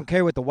 Yeah. I don't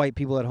care what the white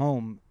people at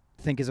home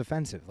think is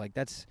offensive. Like,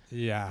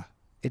 Yeah.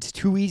 it's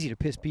too easy to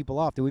piss people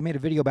off. Dude, we made a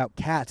video about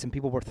cats and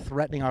people were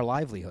threatening our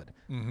livelihood.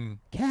 Mm-hmm.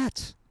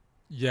 Cats.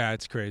 Yeah,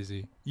 it's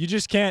crazy. You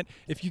just can't.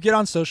 If you get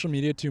on social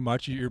media too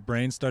much, your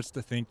brain starts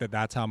to think that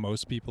that's how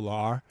most people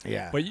are.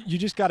 Yeah. But you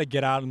just got to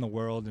get out in the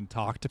world and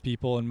talk to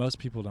people, and most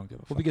people don't give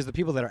a fuck. Well, because the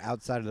people that are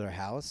outside of their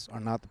house are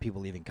not the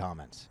people leaving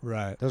comments.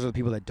 Right. Those are the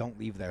people that don't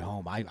leave their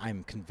home.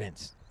 I'm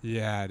convinced.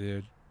 Yeah,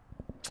 dude.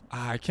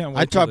 I can't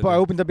wait. I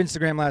opened up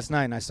Instagram last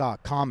night and I saw a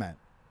comment.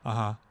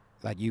 Uh-huh.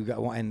 Like, you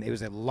got one, and it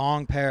was a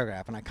long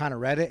paragraph, and I kind of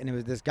read it, and it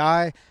was this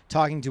guy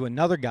talking to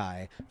another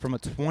guy from a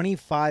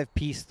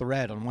 25-piece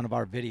thread on one of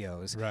our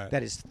videos Right.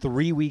 that is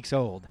 3 weeks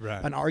old.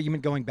 Right. An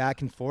argument going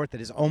back and forth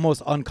that is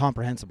almost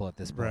incomprehensible at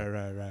this point.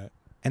 Right.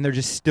 And they're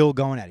just still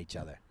going at each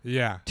other.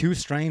 Yeah. Two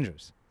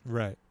strangers.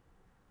 Right.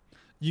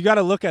 You got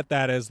to look at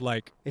that as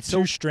like It's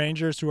two so-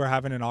 strangers who are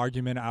having an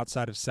argument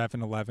outside of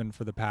 7-Eleven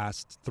for the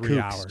past 3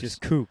 Kooks, hours.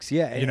 Just kooks.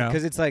 Yeah. You know?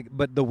 Because it's like,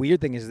 but the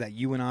weird thing is that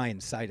you and I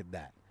incited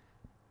that.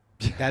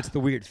 That's the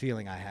weird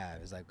feeling I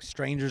have. Is like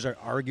strangers are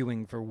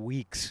arguing for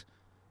weeks.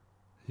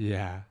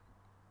 Yeah.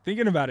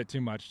 Thinking about it too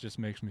much just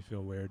makes me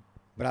feel weird.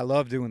 But I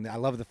love doing that. I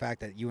love the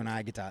fact that you and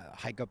I get to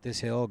hike up this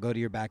hill, go to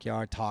your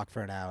backyard, talk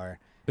for an hour.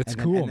 It's and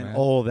then, cool, and then man.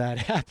 all that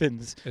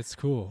happens. It's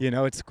cool. You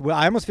know, it's. Well,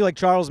 I almost feel like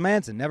Charles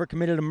Manson. Never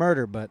committed a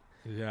murder, but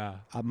Yeah.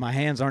 my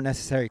hands aren't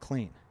necessarily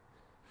clean.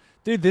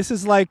 Dude, this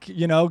is like,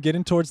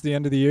 getting towards the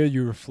end of the year,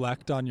 you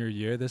reflect on your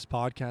year. This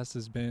podcast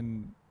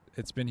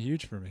it's been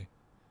huge for me.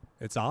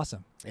 It's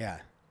awesome. Yeah.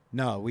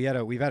 No, we've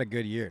had a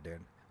good year,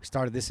 dude. We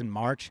started this in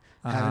March.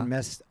 Uh-huh.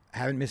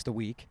 Haven't missed a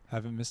week.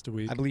 Haven't missed a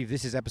week. I believe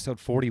this is episode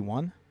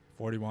 41.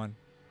 41.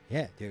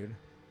 Yeah, dude.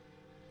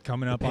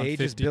 Coming The up on page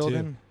 52. is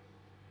building.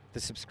 The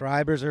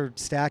subscribers are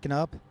stacking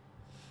up.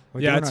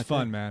 We're Yeah, doing it's our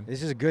fun, thing. man.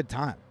 This is a good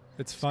time.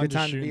 It's It's a fun good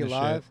time to shooting be the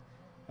alive.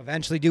 shit.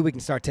 Eventually, dude, we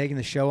can start taking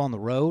the show on the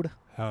road.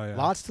 Hell yeah.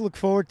 Lots to look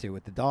forward to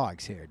with the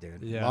dogs here,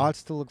 dude. Yeah.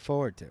 Lots to look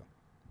forward to.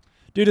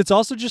 Dude, it's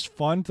also just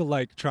fun to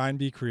like try and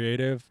be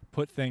creative,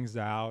 put things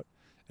out,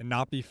 and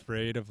not be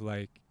afraid of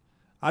like,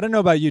 I don't know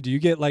about you. Do you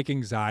get like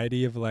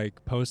anxiety of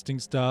like posting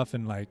stuff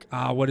and like,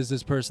 what does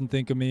this person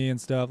think of me and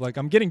stuff? Like,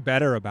 I'm getting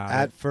better about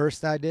At it.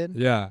 first, I did.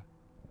 Yeah.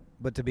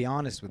 But to be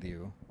honest with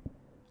you,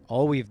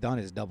 all we've done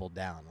is double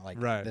down.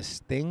 Like, Right. the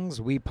things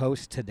we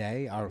post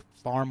today are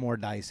far more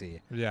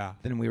dicey Yeah.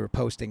 than we were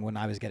posting when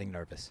I was getting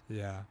nervous.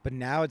 Yeah. But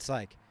now it's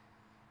like,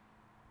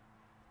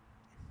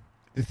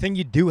 the thing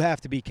you do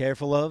have to be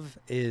careful of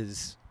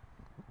is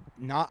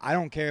I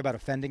don't care about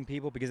offending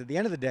people, because at the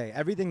end of the day,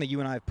 everything that you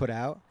and I have put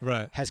out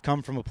Right. has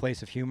come from a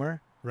place of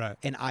humor. Right.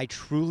 And I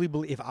truly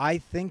believe, if I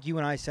think you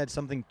and I said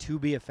something to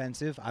be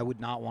offensive, I would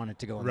not want it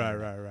to go on the Right.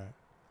 internet. Right.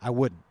 I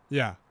wouldn't.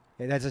 Yeah.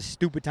 That's a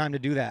stupid time to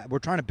do that. We're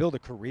trying to build a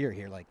career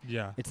here. Like,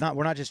 Yeah.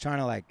 we're not just trying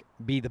to like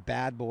be the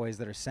bad boys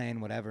that are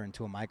saying whatever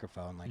into a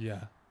microphone. Like,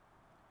 Yeah.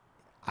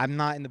 I'm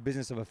not in the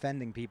business of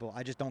offending people.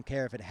 I just don't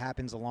care if it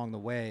happens along the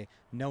way,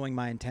 knowing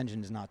my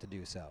intention is not to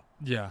do so.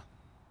 Yeah.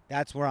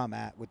 That's where I'm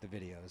at with the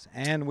videos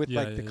and with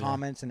Yeah, like the yeah.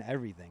 comments and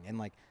everything, and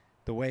like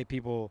the way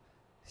people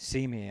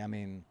see me. I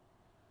mean,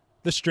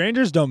 The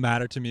strangers don't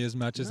matter to me as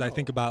much as I No.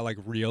 think about like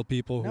real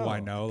people who No.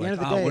 I know. At the Like, end of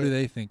the what day- do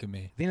they think of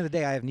me? at the end of the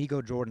day, I have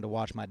Nico Jordan to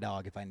watch my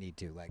dog if I need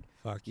to. Like,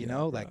 Fuck you yeah,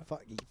 know, bro.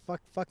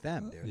 like fuck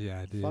them, dude.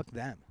 Yeah, dude. Fuck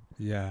them.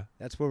 Yeah.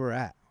 That's where we're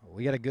at.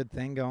 We got a good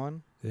thing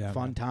going. Yeah.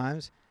 Fun man.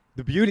 times.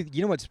 The beauty,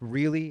 you know what's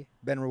really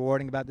been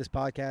rewarding about this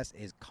podcast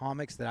is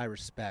comics that I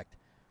respect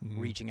Mhm.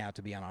 reaching out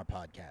to be on our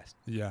podcast.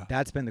 Yeah.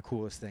 That's been the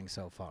coolest thing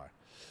so far.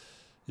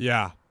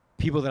 Yeah.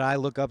 People that I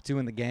look up to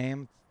in the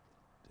game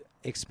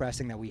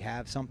expressing that we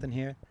have something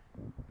here,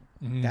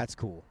 Mhm. that's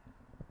cool.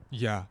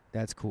 Yeah.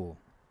 That's cool.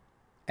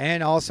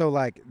 And also,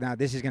 like, now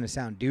this is going to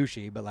sound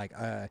douchey, but like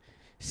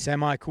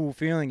semi-cool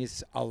feeling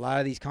is a lot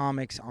of these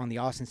comics on the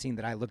Austin scene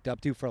that I looked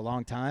up to for a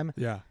long time,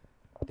 Yeah.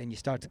 then you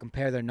start to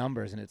compare their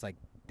numbers, and it's like,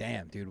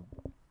 damn, dude,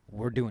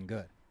 we're doing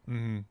good.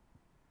 Mm-hmm.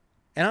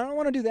 And I don't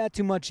want to do that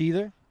too much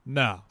either.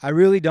 No. I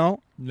really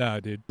don't. No,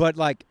 dude. But,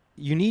 like,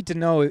 you need to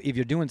know if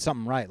you're doing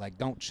something right. Like,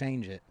 don't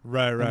change it.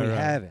 Right, And right, we right.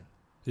 haven't.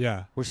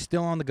 Yeah. We're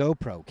still on the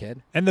GoPro,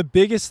 kid. And the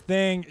biggest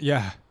thing,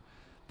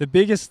 the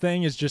biggest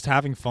thing is just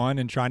having fun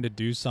and trying to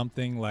do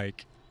something.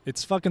 Like,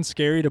 it's fucking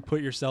scary to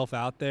put yourself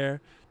out there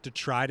to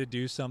try to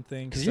do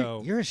something. Because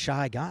So, you're a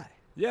shy guy.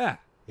 yeah,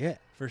 Yeah.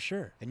 for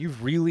sure. And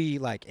you've really,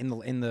 like, in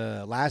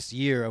the last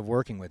year of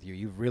working with you,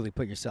 you've really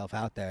put yourself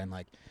out there. And,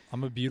 like,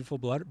 I'm a beautiful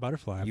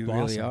butterfly. I've you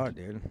really blossomed. are,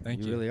 dude.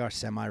 Thank you. really are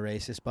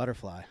semi-racist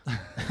butterfly.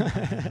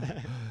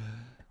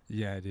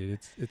 Yeah, dude,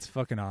 it's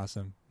fucking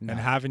awesome. No. And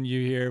having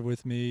you here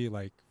with me,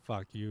 like,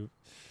 fuck you.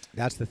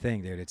 That's the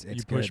thing, dude. It's You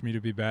good. pushed me to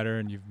be better,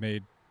 and you've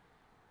made,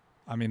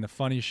 I mean, the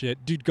funny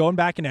shit, dude. Going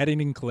back and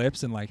editing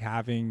clips and like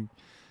having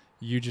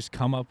you just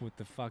come up with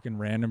the fucking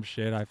random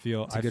shit. I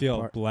feel It's a good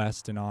part.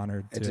 blessed and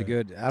honored. It's to, a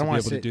good. I to don't be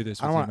want able to do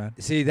this I with don't you, man.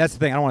 want. See, that's the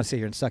thing. I don't want to sit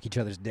here and suck each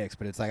other's dicks,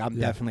 but it's like I'm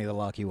Yeah. definitely the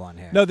lucky one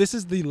here. No, this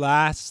is the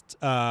last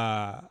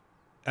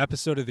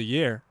episode of the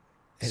year,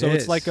 It so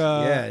it's is. like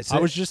Yeah, I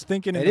was just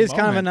thinking. it in the is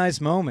kind of a moment, nice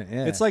moment.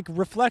 Yeah. It's like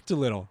reflect a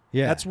little.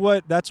 Yeah. That's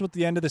what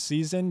the end of the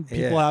season.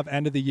 People Yeah. have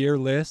end of the year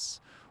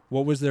lists.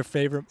 What was their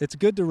favorite? It's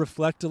good to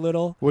reflect a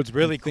little. what's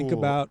really and think cool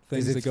about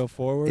things is that go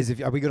forward.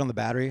 Are we good on the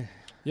battery?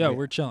 yeah, yeah.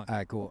 we're chilling. All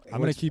right, cool. I'm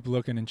gonna keep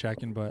looking and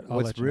checking, but I'll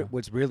let you know.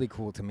 What's really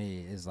cool to me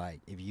is like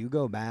if you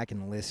go back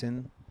and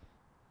listen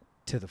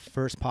to the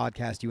first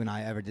podcast you and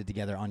I ever did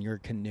together on your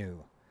canoe,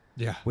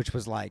 Yeah. which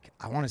was like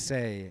I want to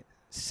say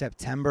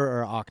September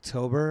or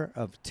October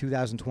of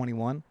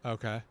 2021,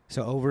 Okay.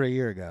 so over a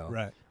year ago.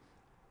 Right.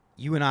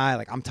 You and I,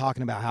 like, I'm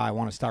talking about how I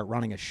want to start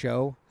running a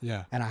show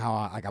Yeah. and how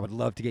I would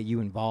love to get you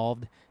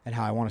involved and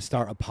how I want to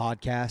start a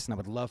podcast and I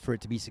would love for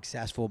it to be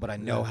successful, but I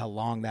know Yeah. how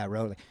long that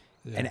road.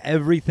 Yeah. And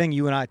everything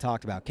you and I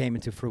talked about came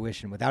into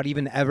fruition without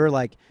even ever,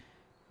 like,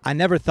 I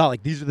never thought,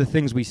 like, these are the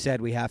things we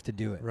said we have to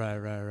do it. Right.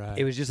 Right.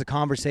 It was just a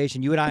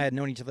conversation. You and I had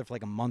known each other for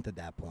like a month at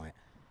that point.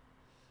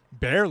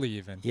 Barely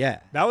even. Yeah.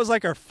 That was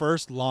like our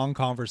first long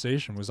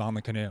conversation was on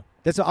the canoe.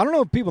 I don't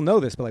know if people know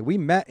this, but like we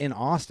met in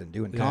Austin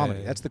doing Yeah, comedy.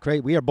 yeah, That's the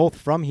crazy. We are both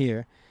from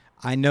here.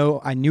 I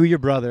knew your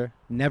brother.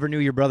 Never knew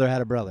your brother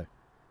had a brother.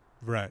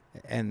 Right.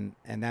 And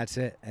that's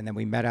it. And then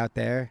we met out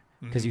there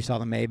because you Mhm. saw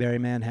the Mayberry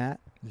Man hat.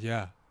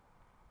 Yeah.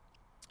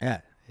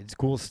 Yeah, it's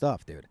cool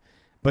stuff, dude.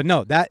 But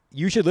no, that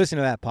you should listen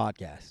to that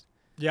podcast.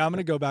 Yeah, I'm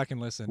gonna go back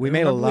and listen. We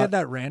made a Remember We lot- had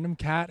that random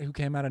cat who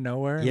came out of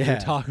nowhere. And we Yeah. were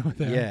talking with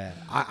him. Yeah,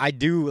 I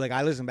do. Like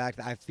I listen back.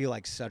 I feel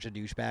like such a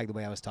douchebag the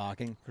way I was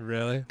talking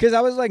Really? because I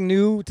was like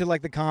new to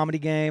like the comedy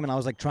game, and I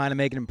was like trying to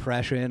make an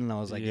impression, and I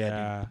was like,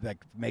 Yeah. dude,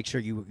 like make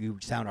sure you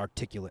sound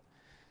articulate.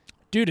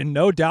 Dude, and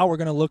no doubt we're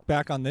gonna look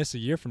back on this a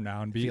year from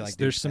now and be Feel like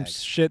there's some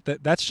douchebags. shit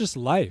that's just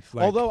life.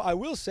 Like, Although I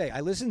will say,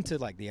 I listen to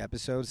like the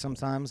episodes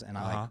sometimes, and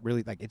I Uh-huh. like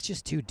really like it's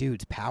just two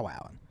dudes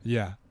powwowing.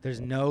 yeah, There's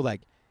no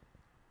like,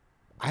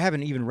 I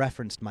haven't even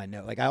referenced my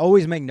note. Like I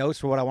always make notes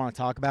for what I want to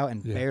talk about,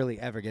 and Yeah. barely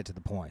ever get to the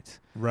points.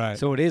 right.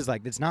 So it is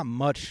like it's not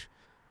much.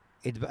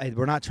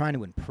 We're not trying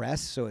to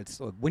impress. So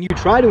it's like, when you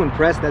try to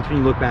impress, that's when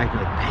you look back and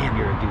you're like, damn,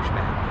 you're a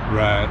douchebag.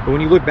 right, But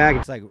when you look back,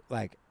 it's like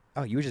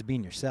oh, you were just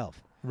being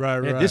yourself. right,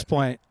 And right. at this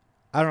point,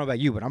 I don't know about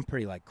you, but I'm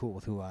pretty like cool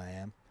with who I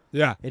am.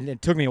 yeah,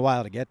 It took me a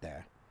while to get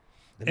there.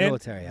 The And-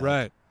 military, helped.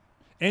 right.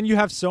 And you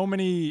have so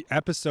many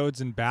episodes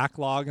and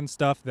backlog and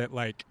stuff that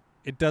like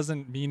it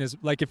doesn't mean as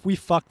like if we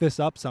fuck this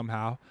up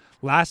somehow.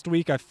 Last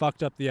week I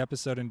fucked up the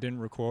episode and didn't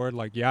record.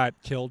 Like yeah, it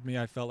killed me.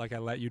 I felt like I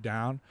let you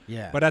down.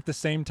 Yeah, But at the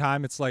same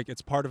time, it's like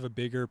it's part of a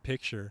bigger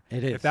picture.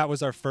 it is. If that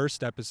was our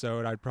first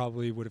episode, I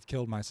probably would have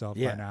killed myself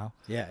Yeah, by now.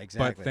 yeah,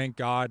 exactly. But thank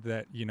God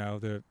that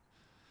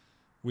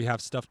we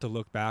have stuff to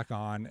look back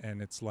on,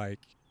 and it's like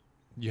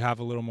you have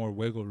a little more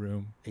wiggle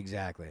room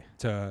exactly,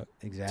 to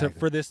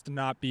for this to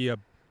not be a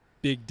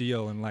big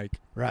deal. And like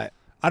right.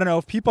 I don't know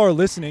if people are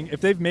listening,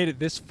 if they've made it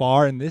this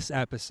far in this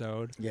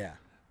episode, Yeah,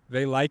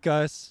 they like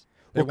us.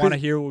 They Well, want to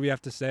 'cause- hear what we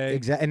have to say.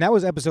 exactly. And that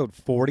was episode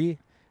 40.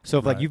 So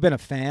if like Right. you've been a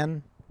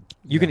fan,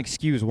 you can Yeah.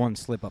 excuse one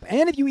slip up.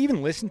 And if you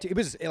even listen to it,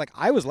 was like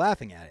I was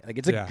laughing at it. Like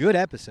it's a Yeah. good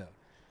episode,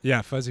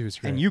 Yeah, Fuzzy was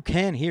great. and you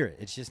can hear it.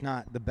 It's just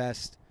not the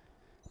best.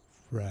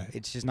 right.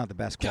 It's just not the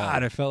best. God,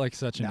 quality. I felt like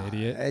such an Nah,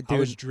 idiot. dude, I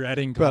was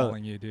dreading bro,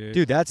 calling you, dude.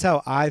 Dude, that's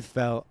how I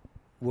felt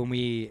when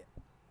we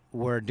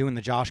were doing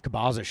the Josh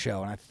Cabaza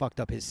show, and I fucked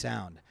up his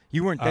sound.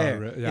 You weren't Oh, there.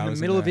 really? Yeah, I in the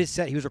wasn't middle of there. his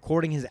set, he was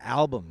recording his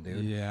album,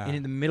 dude. Yeah. And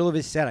in the middle of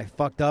his set, I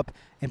fucked up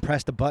and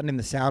pressed a button in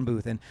the sound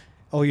booth, and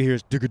all you hear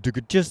is "Dugga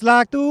dugga," just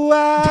like the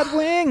wide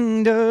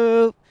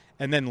window.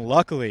 And then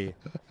luckily,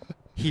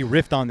 he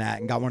riffed on that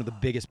and got one of the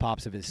biggest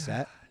pops of his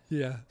set.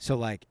 Yeah. So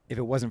like, if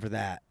it wasn't for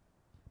that,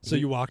 So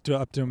you walked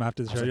up to him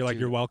after the I was show. like, You're like, dude,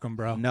 "You're welcome,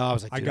 bro." no, I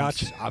was like, I dude,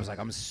 got you. I was like,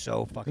 I'm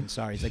so fucking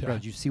sorry. He's like, bro, Yeah.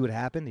 did you see what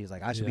happened? He's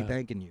like, I should be Yeah.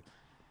 thanking you.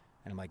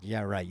 And I'm like,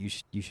 yeah, right. You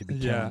should be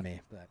Yeah. killing me.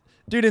 But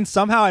Dude, and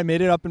somehow I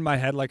made it up in my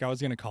head like I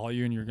was gonna call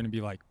you and you're gonna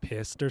be like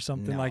pissed or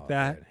something like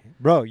that. Dude.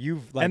 Bro,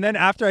 you've like. And then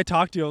after I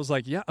talked to you, I was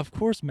like, yeah, of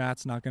course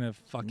Matt's not gonna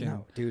fucking.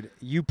 No, dude,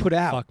 you put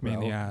out. Fuck me in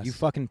bro. the ass. You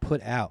fucking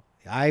put out.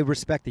 I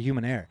respect the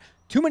human error.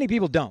 Too many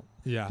people don't.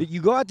 Yeah. You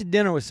go out to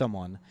dinner with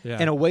someone, Yeah.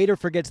 and a waiter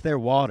forgets their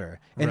water,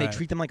 and Right. they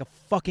treat them like a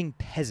fucking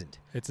peasant.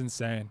 It's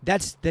insane.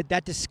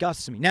 That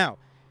disgusts me. Now,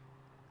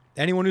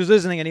 anyone who's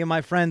listening, any of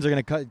my friends are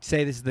gonna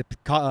say this is the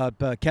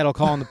kettle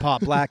calling the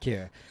pot black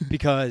here,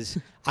 because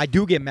I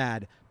do get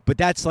mad. But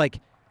that's like,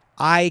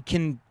 I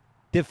can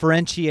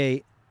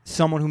differentiate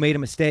someone who made a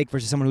mistake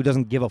versus someone who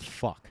doesn't give a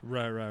fuck.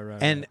 Right.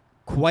 And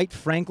quite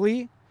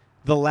frankly,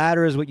 the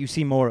latter is what you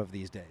see more of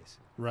these days.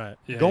 right.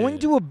 Yeah, Going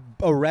yeah, to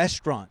a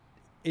restaurant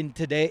in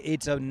today,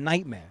 it's a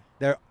nightmare.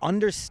 They're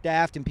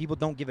understaffed and people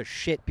don't give a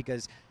shit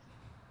because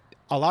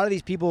a lot of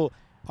these people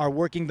are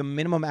working the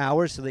minimum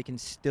hours so they can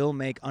still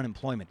make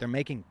unemployment. They're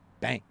making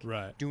bank,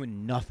 Right.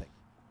 doing nothing.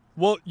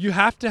 Well, you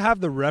have to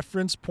have the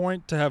reference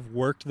point to have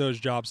worked those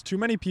jobs. Too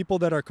many people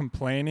that are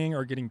complaining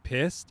or getting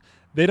pissed,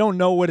 they don't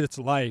know what it's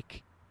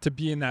like to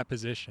be in that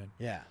position.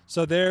 Yeah,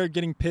 So they're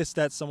getting pissed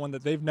at someone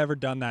that they've never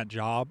done that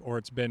job or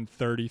it's been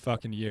 30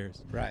 fucking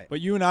years. right.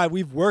 But you and I,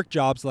 we've worked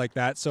jobs like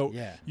that. So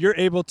Yeah. you're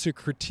able to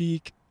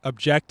critique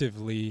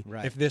objectively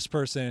Right. if this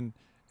person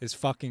is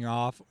fucking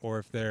off or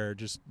if they're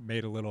just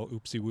made a little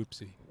oopsie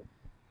whoopsie.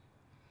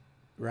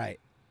 Right.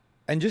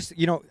 And just,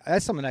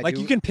 that's something I Like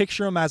do. you can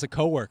picture him as a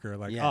coworker.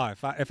 Like, Yeah.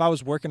 if I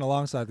was working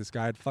alongside this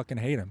guy, I'd fucking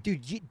hate him.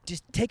 Dude, you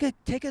just take a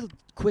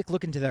quick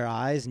look into their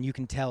eyes and you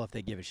can tell if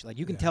they give a shit. Like,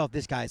 you can Yeah. tell if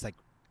this guy's like,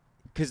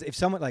 because if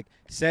someone, like,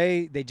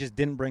 say they just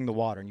didn't bring the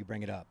water and you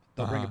bring it up,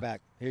 they'll bring it Uh-huh.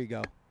 back. Here you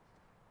go.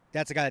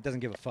 That's a guy that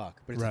doesn't give a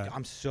fuck. But it's like, Right.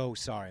 I'm so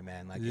sorry,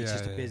 man. Like, it's Yeah,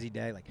 just a yeah. busy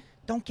day. Like,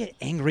 don't get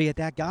angry at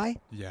that guy.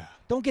 Yeah.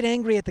 Don't get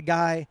angry at the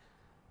guy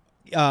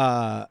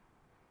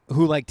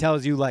who, like,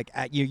 tells you, like,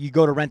 you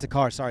go to rent a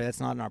car. Sorry, that's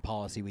not in our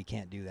policy. We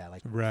can't do that.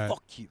 Like, Right.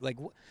 fuck you. Like,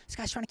 this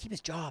guy's trying to keep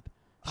his job.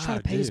 He's Ah, trying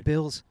to pay his dude.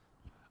 bills.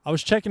 I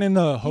was checking in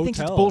the hotel. He thinks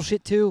it's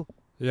bullshit, too.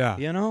 Yeah.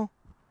 You know?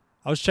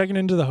 I was checking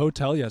into the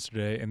hotel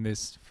yesterday, and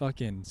this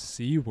fucking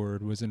C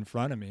word was in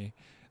front of me.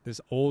 This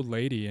old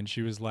lady, and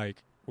she was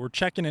like, we're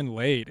checking in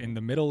late in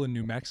the middle of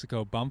New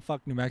Mexico,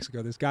 bumfuck New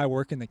Mexico. This guy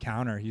working the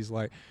counter, he's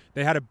like,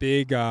 they had a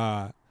big,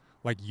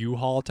 like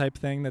U-Haul type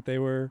thing that they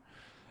were,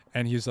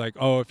 and he's like,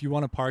 oh, if you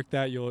want to park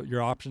that,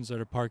 your options are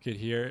to park it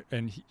here.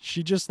 And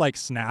she just like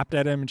snapped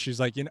at him, and she's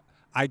like,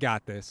 I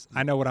got this.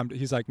 I know what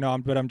he's like, no,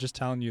 but I'm just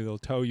telling you, they'll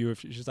tow you.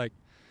 She's like,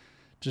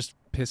 just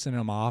pissing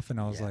him off, and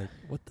I was Yeah. like,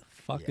 what the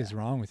fuck Yeah. is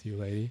wrong with you,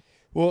 lady?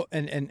 Well,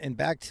 and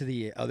back to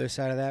the other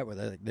side of that,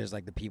 where there's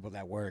like the people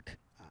that work.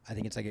 I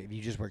think it's like if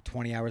you just work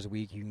 20 hours a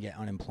week, you can get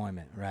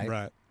unemployment, right?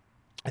 Right.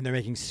 And they're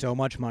making so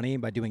much money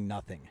by doing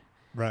nothing.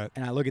 Right.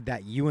 And I look at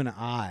that. You and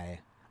I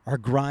are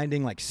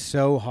grinding like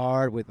so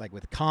hard with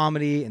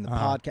comedy and the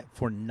Uh-huh. podcast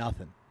for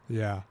nothing.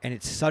 Yeah. And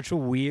it's such a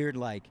weird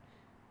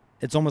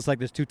it's almost like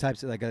there's two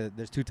types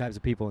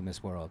of people in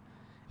this world.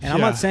 And I'm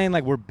Yeah. not saying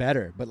like we're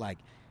better, but like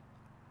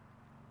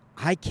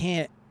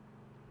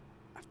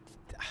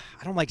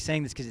I don't like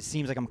saying this because it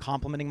seems like I'm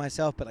complimenting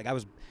myself, but like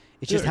it's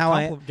just Dude, how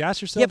I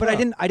gas yourself. yeah, but up.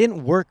 I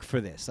didn't work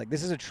for this. Like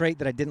this is a trait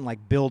that I didn't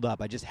like build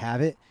up. I just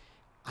have it.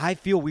 I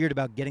feel weird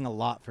about getting a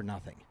lot for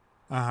nothing.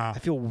 Uh-huh. I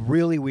feel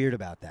really weird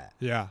about that.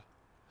 Yeah.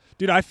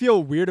 Dude, I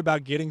feel weird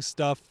about getting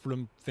stuff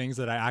from things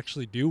that I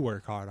actually do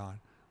work hard on.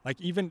 Like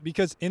even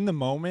because in the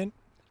moment,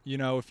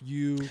 if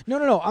you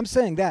No. I'm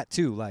saying that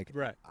too. Like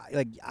Right.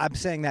 I'm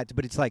saying that,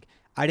 but it's like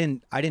I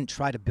didn't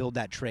try to build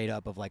that trait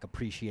up of like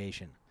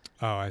appreciation.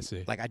 Oh, I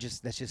see. Like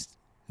that's just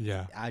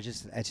Yeah.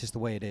 it's just the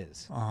way it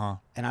is. Uh-huh.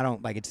 And I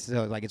don't like it's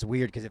it's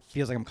weird because it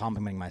feels like I'm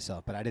complimenting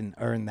myself, but I didn't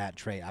earn that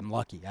trait. I'm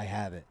lucky I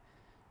have it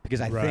because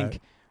I Right.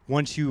 think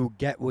once you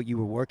get what you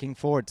were working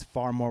for, it's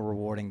far more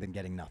rewarding than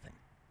getting nothing.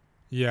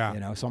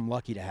 Yeah. So I'm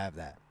lucky to have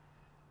that.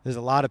 There's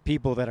a lot of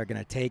people that are going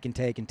to take and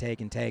take and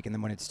take and take, and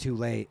then when it's too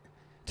late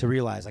to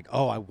realize, like,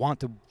 oh, I want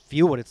to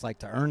feel what it's like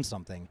to earn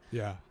something.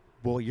 Yeah.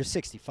 Well, you're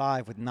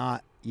 65 with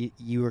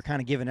you were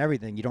kind of given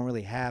everything. You don't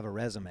really have a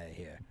resume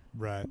here.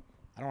 Right.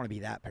 I don't want to be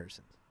that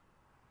person.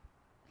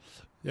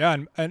 Yeah,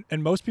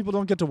 and most people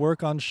don't get to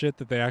work on shit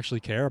that they actually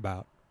care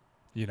about,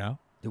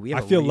 Dude, we I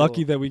have a feel real-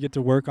 lucky that we get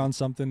to work on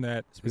something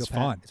that it's a real is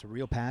fun. It's a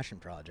real passion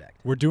project.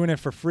 We're doing it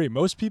for free.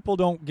 Most people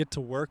don't get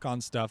to work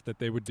on stuff that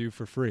they would do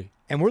for free.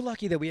 And we're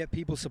lucky that we have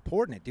people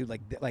supporting it, dude.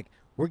 Like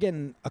we're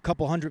getting a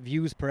couple hundred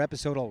views per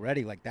episode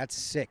already. Like that's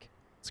sick.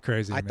 It's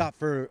crazy. I thought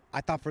for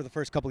the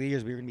first couple of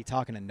years we were gonna be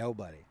talking to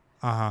nobody,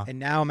 Uh-huh. and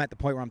now I'm at the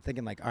point where I'm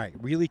thinking like, all right,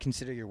 really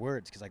consider your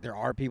words because like there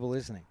are people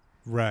listening,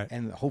 Right.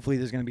 and hopefully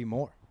there's gonna be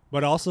more.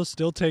 But also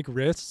still take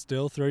risks,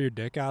 still throw your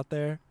dick out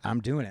there,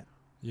 I'm doing it.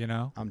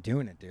 I'm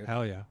doing it, dude.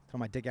 Hell yeah. Throw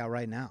my dick out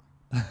right now.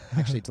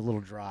 Actually, it's a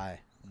little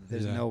dry.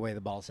 There's Yeah. no way the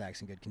ball sack's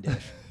in good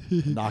condition.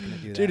 I'm not gonna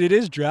do that. Dude, it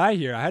is dry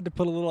here. I had to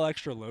put a little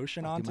extra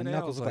lotion on Dude, my today. I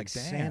knuckles was look like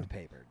damn.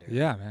 sandpaper, dude.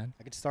 Yeah, man.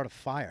 I could start a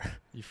fire.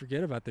 You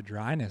forget about the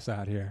dryness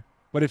out here.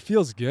 But it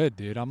feels good,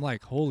 dude. I'm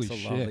like, holy It's a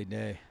shit. lovely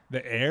day.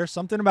 The air,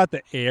 something about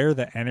the air,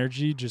 the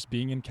energy, just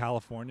being in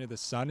California. The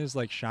sun is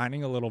like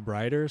shining a little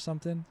brighter or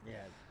something. Yeah.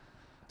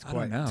 I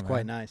don't know, It's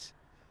quite man. nice.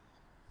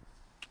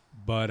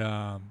 But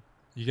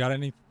you got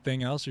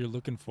anything else you're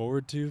looking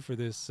forward to for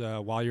this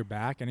while you're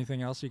back?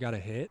 Anything else you got to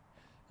hit?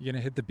 You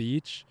gonna hit the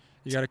beach?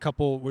 You got a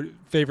couple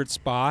favorite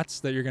spots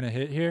that you're gonna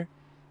hit here?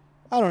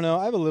 I don't know.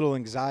 I have a little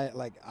anxiety.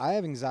 Like, I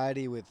have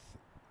anxiety with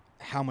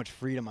how much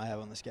freedom I have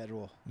on the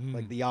schedule.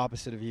 Like the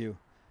opposite of you.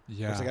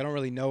 Yeah. It's like I don't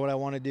really know what I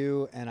want to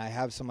do, and I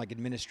have some like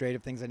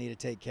administrative things I need to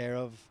take care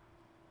of,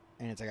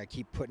 and it's like I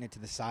keep putting it to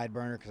the side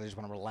burner because I just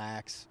want to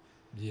relax.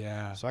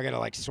 Yeah. So I got to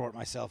like sort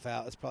myself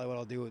out. That's probably what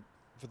I'll do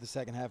for the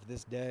second half of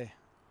this day.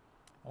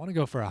 I want to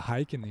go for a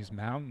hike in these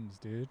mountains,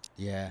 dude.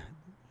 Yeah,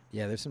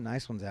 there's some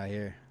nice ones out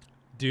here.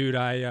 Dude,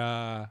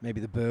 I Maybe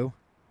the Boo.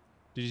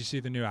 did you see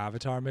the new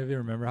Avatar movie?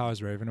 Remember how I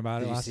was raving about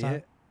Did it you last see time?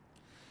 it?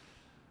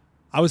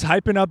 I was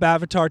hyping up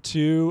Avatar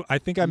 2. I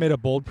think I made a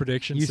bold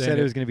prediction. You saying said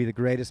it was going to be the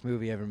greatest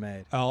movie ever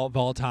made. of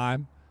all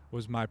time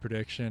was my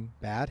prediction.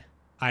 Bad?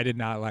 I did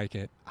not like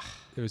it.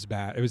 It was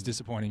bad. It was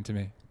disappointing to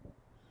me.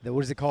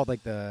 What is it called?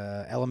 Like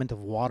the Element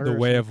of Water? The or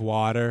Way something? of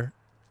Water.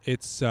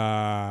 It's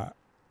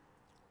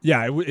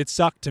it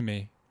sucked to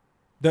me.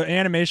 The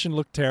animation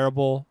looked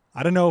terrible.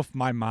 I don't know if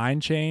my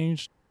mind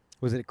changed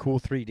Was it cool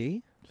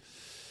 3D?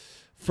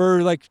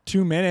 for like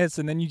 2 minutes,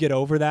 and then you get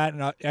over that,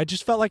 and I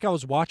just felt like I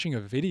was watching a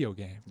video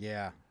game.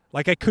 Yeah.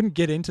 Like I couldn't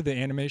get into the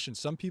animation.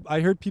 I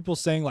heard people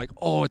saying like,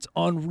 "Oh, it's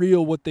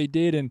unreal what they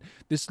did, and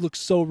this looks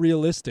so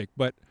realistic."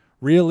 But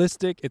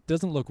realistic, it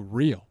doesn't look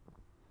real.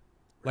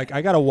 Like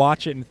I gotta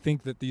watch it and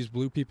think that these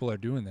blue people are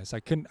doing this. I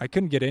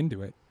couldn't get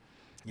into it,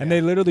 and they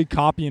literally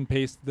copy and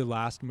pasted the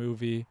last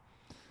movie.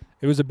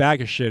 It was a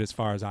bag of shit as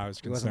far as I was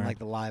It concerned. wasn't like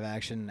the live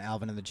action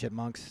Alvin and the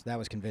Chipmunks. That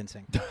was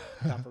convincing.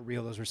 Not for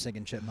real, those were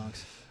singing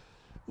chipmunks.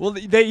 Well,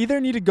 they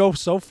either need to go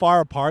so far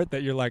apart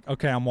that you're like,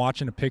 okay, I'm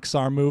watching a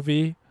Pixar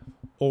movie,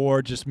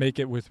 or just make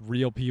it with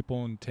real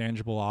people and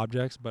tangible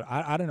objects. But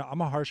I don't know.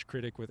 I'm a harsh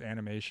critic with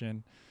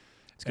animation.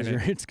 It's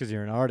because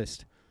you're an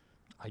artist.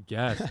 I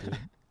guess, dude.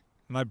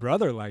 My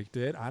brother liked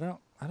it. I don't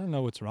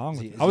know what's wrong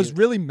with it. Is I was he-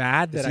 really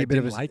mad Is that he I a bit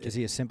of didn't a, like Is it.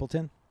 he a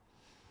simpleton?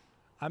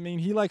 I mean,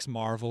 he likes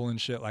Marvel and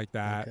shit like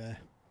that. Okay.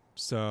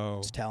 So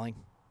It's telling.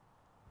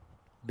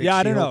 Yeah,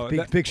 I don't She-Hulk- know. Big,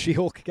 That- big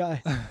She-Hulk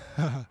guy.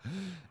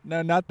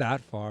 no, not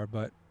that far,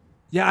 but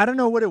yeah, I don't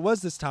know what it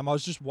was this time. I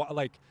was just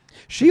like,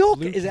 She-Hulk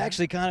blue is cat.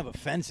 actually kind of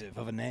offensive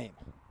of a name.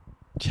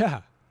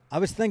 yeah, I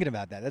was thinking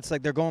about that. That's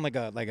like they're going like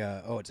a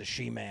it's a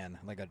she-man,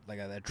 like a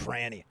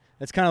tranny.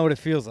 That's kind of what it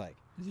feels like.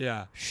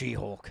 yeah,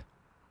 She-Hulk.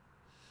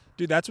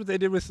 dude. That's what they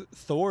did with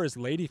Thor as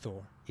Lady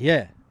Thor.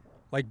 Yeah,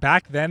 Like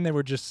back then, they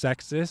were just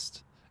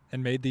sexist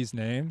and made these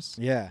names,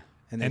 yeah.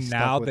 they and stuck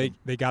now with they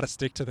them. got to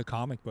stick to the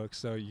comic book.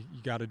 So you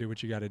got to do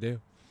what you got to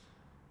do.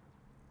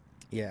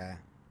 Yeah.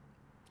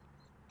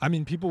 I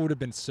mean, people would have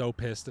been so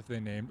pissed if they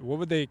named. What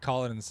would they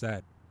call it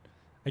instead?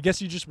 I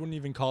guess you just wouldn't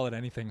even call it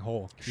anything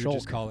Hulk. You would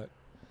just Shulk. call it.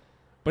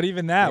 But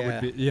even that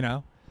Yeah. would be,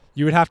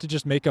 you would have to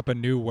just make up a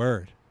new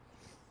word.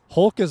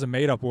 Hulk is a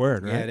made-up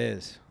word, right? Yeah, it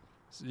is.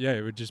 So, yeah,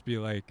 it would just be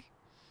like,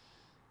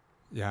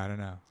 I don't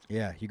know.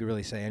 Yeah, you could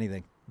really say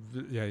anything.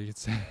 Yeah, you could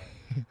say,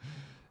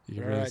 you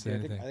could All really right, say dude,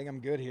 anything. I think I'm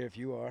good here if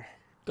you are.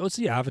 Go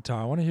see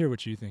Avatar. I want to hear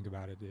what you think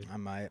about it, dude. I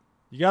might.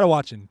 You got to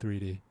watch it in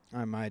 3D.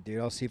 I might, dude.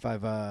 I'll see if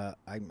I've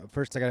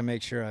first I got to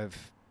make sure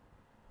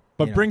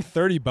But You know. bring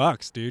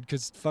 $30, dude,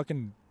 because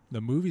fucking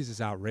the movies is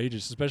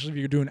outrageous, especially if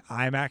you're doing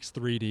IMAX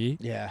 3D.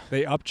 Yeah.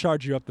 They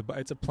upcharge you up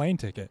it's a plane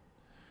ticket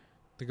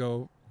to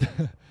go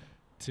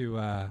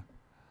to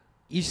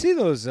You see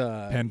those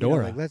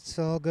Pandora. like, let's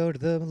all go to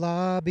the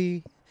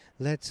lobby.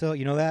 Let's all,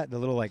 the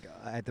little like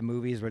at the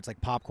movies where it's like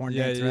popcorn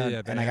Yeah, dance yeah, around.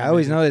 yeah, the And like I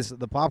always animated- notice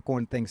the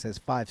popcorn thing says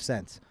 5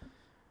 cents.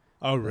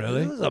 Oh,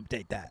 really? Let's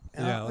update that.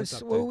 Yeah,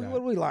 let's what, update what that. are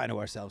we lying to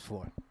ourselves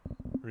for?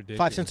 Ridiculous.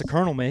 5 cents a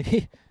kernel,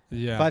 maybe.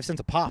 Yeah. 5 cents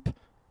a pop.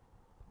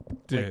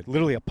 Dude, Like,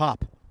 literally a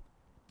pop.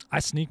 I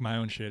sneak my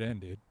own shit in,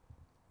 dude.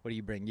 What do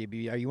you bring?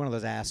 Are you one of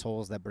those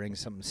assholes that brings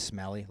something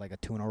smelly, like a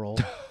tuna roll?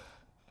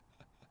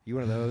 You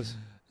one of those?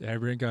 Yeah, I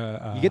bring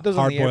a You get those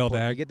on the hard-boiled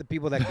airport. You egg. get the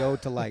people that go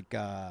to like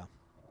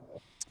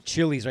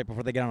Chili's right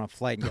before they get on a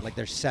flight and get like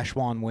their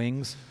Szechuan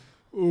wings,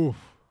 Ooh.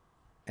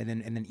 and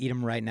then eat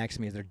them right next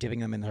to me as they're dipping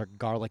them in their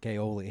garlic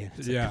aioli.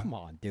 It's Yeah. like, come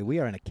on, dude, we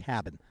are in a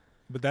cabin.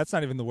 But that's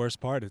not even the worst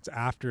part. It's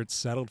after it's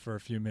settled for a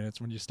few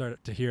minutes when you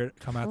start to hear it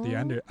come out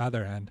the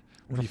other end.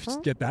 When you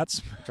get that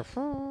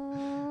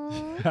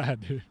yeah,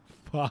 dude.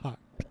 Fuck.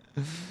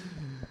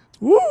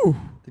 Woo! I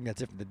think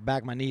that's it. The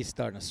back of my knees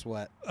starting to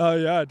sweat. Oh,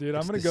 yeah, dude.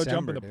 I'm It's going to go jump in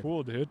December, the dude.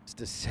 pool, dude. It's I'm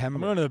December.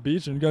 going to the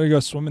beach and going to go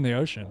swim in the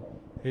ocean.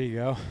 Here you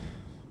go.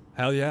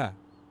 Hell yeah.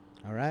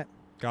 All right.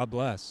 God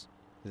bless.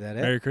 Is that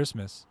it? Merry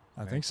Christmas.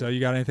 I Merry think so. You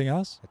got anything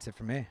else? That's it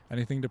for me.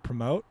 Anything to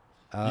promote?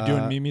 You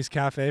doing Mimi's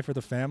Cafe for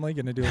the family?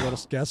 Going to do a little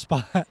guest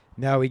spot?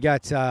 No, we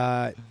got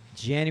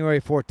January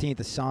 14th,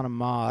 Asana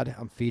Mod.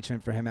 I'm featuring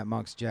for him at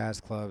Monk's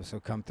Jazz Club, so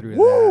come through to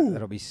Woo! that.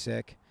 That'll be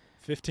sick.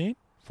 15?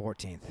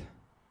 14th.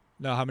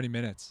 No, how many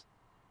minutes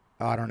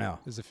Oh, I don't know.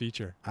 is a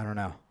feature? I don't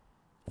know.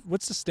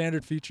 What's the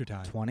standard feature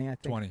time? 20, I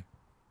think. 20.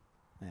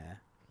 Yeah.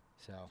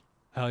 So,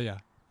 Hell yeah.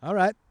 all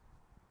right.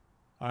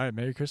 All right,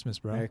 Merry Christmas,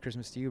 bro. Merry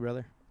Christmas to you,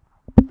 brother.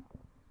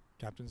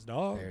 Captain's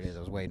dog. There it is. I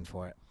was waiting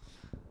for it.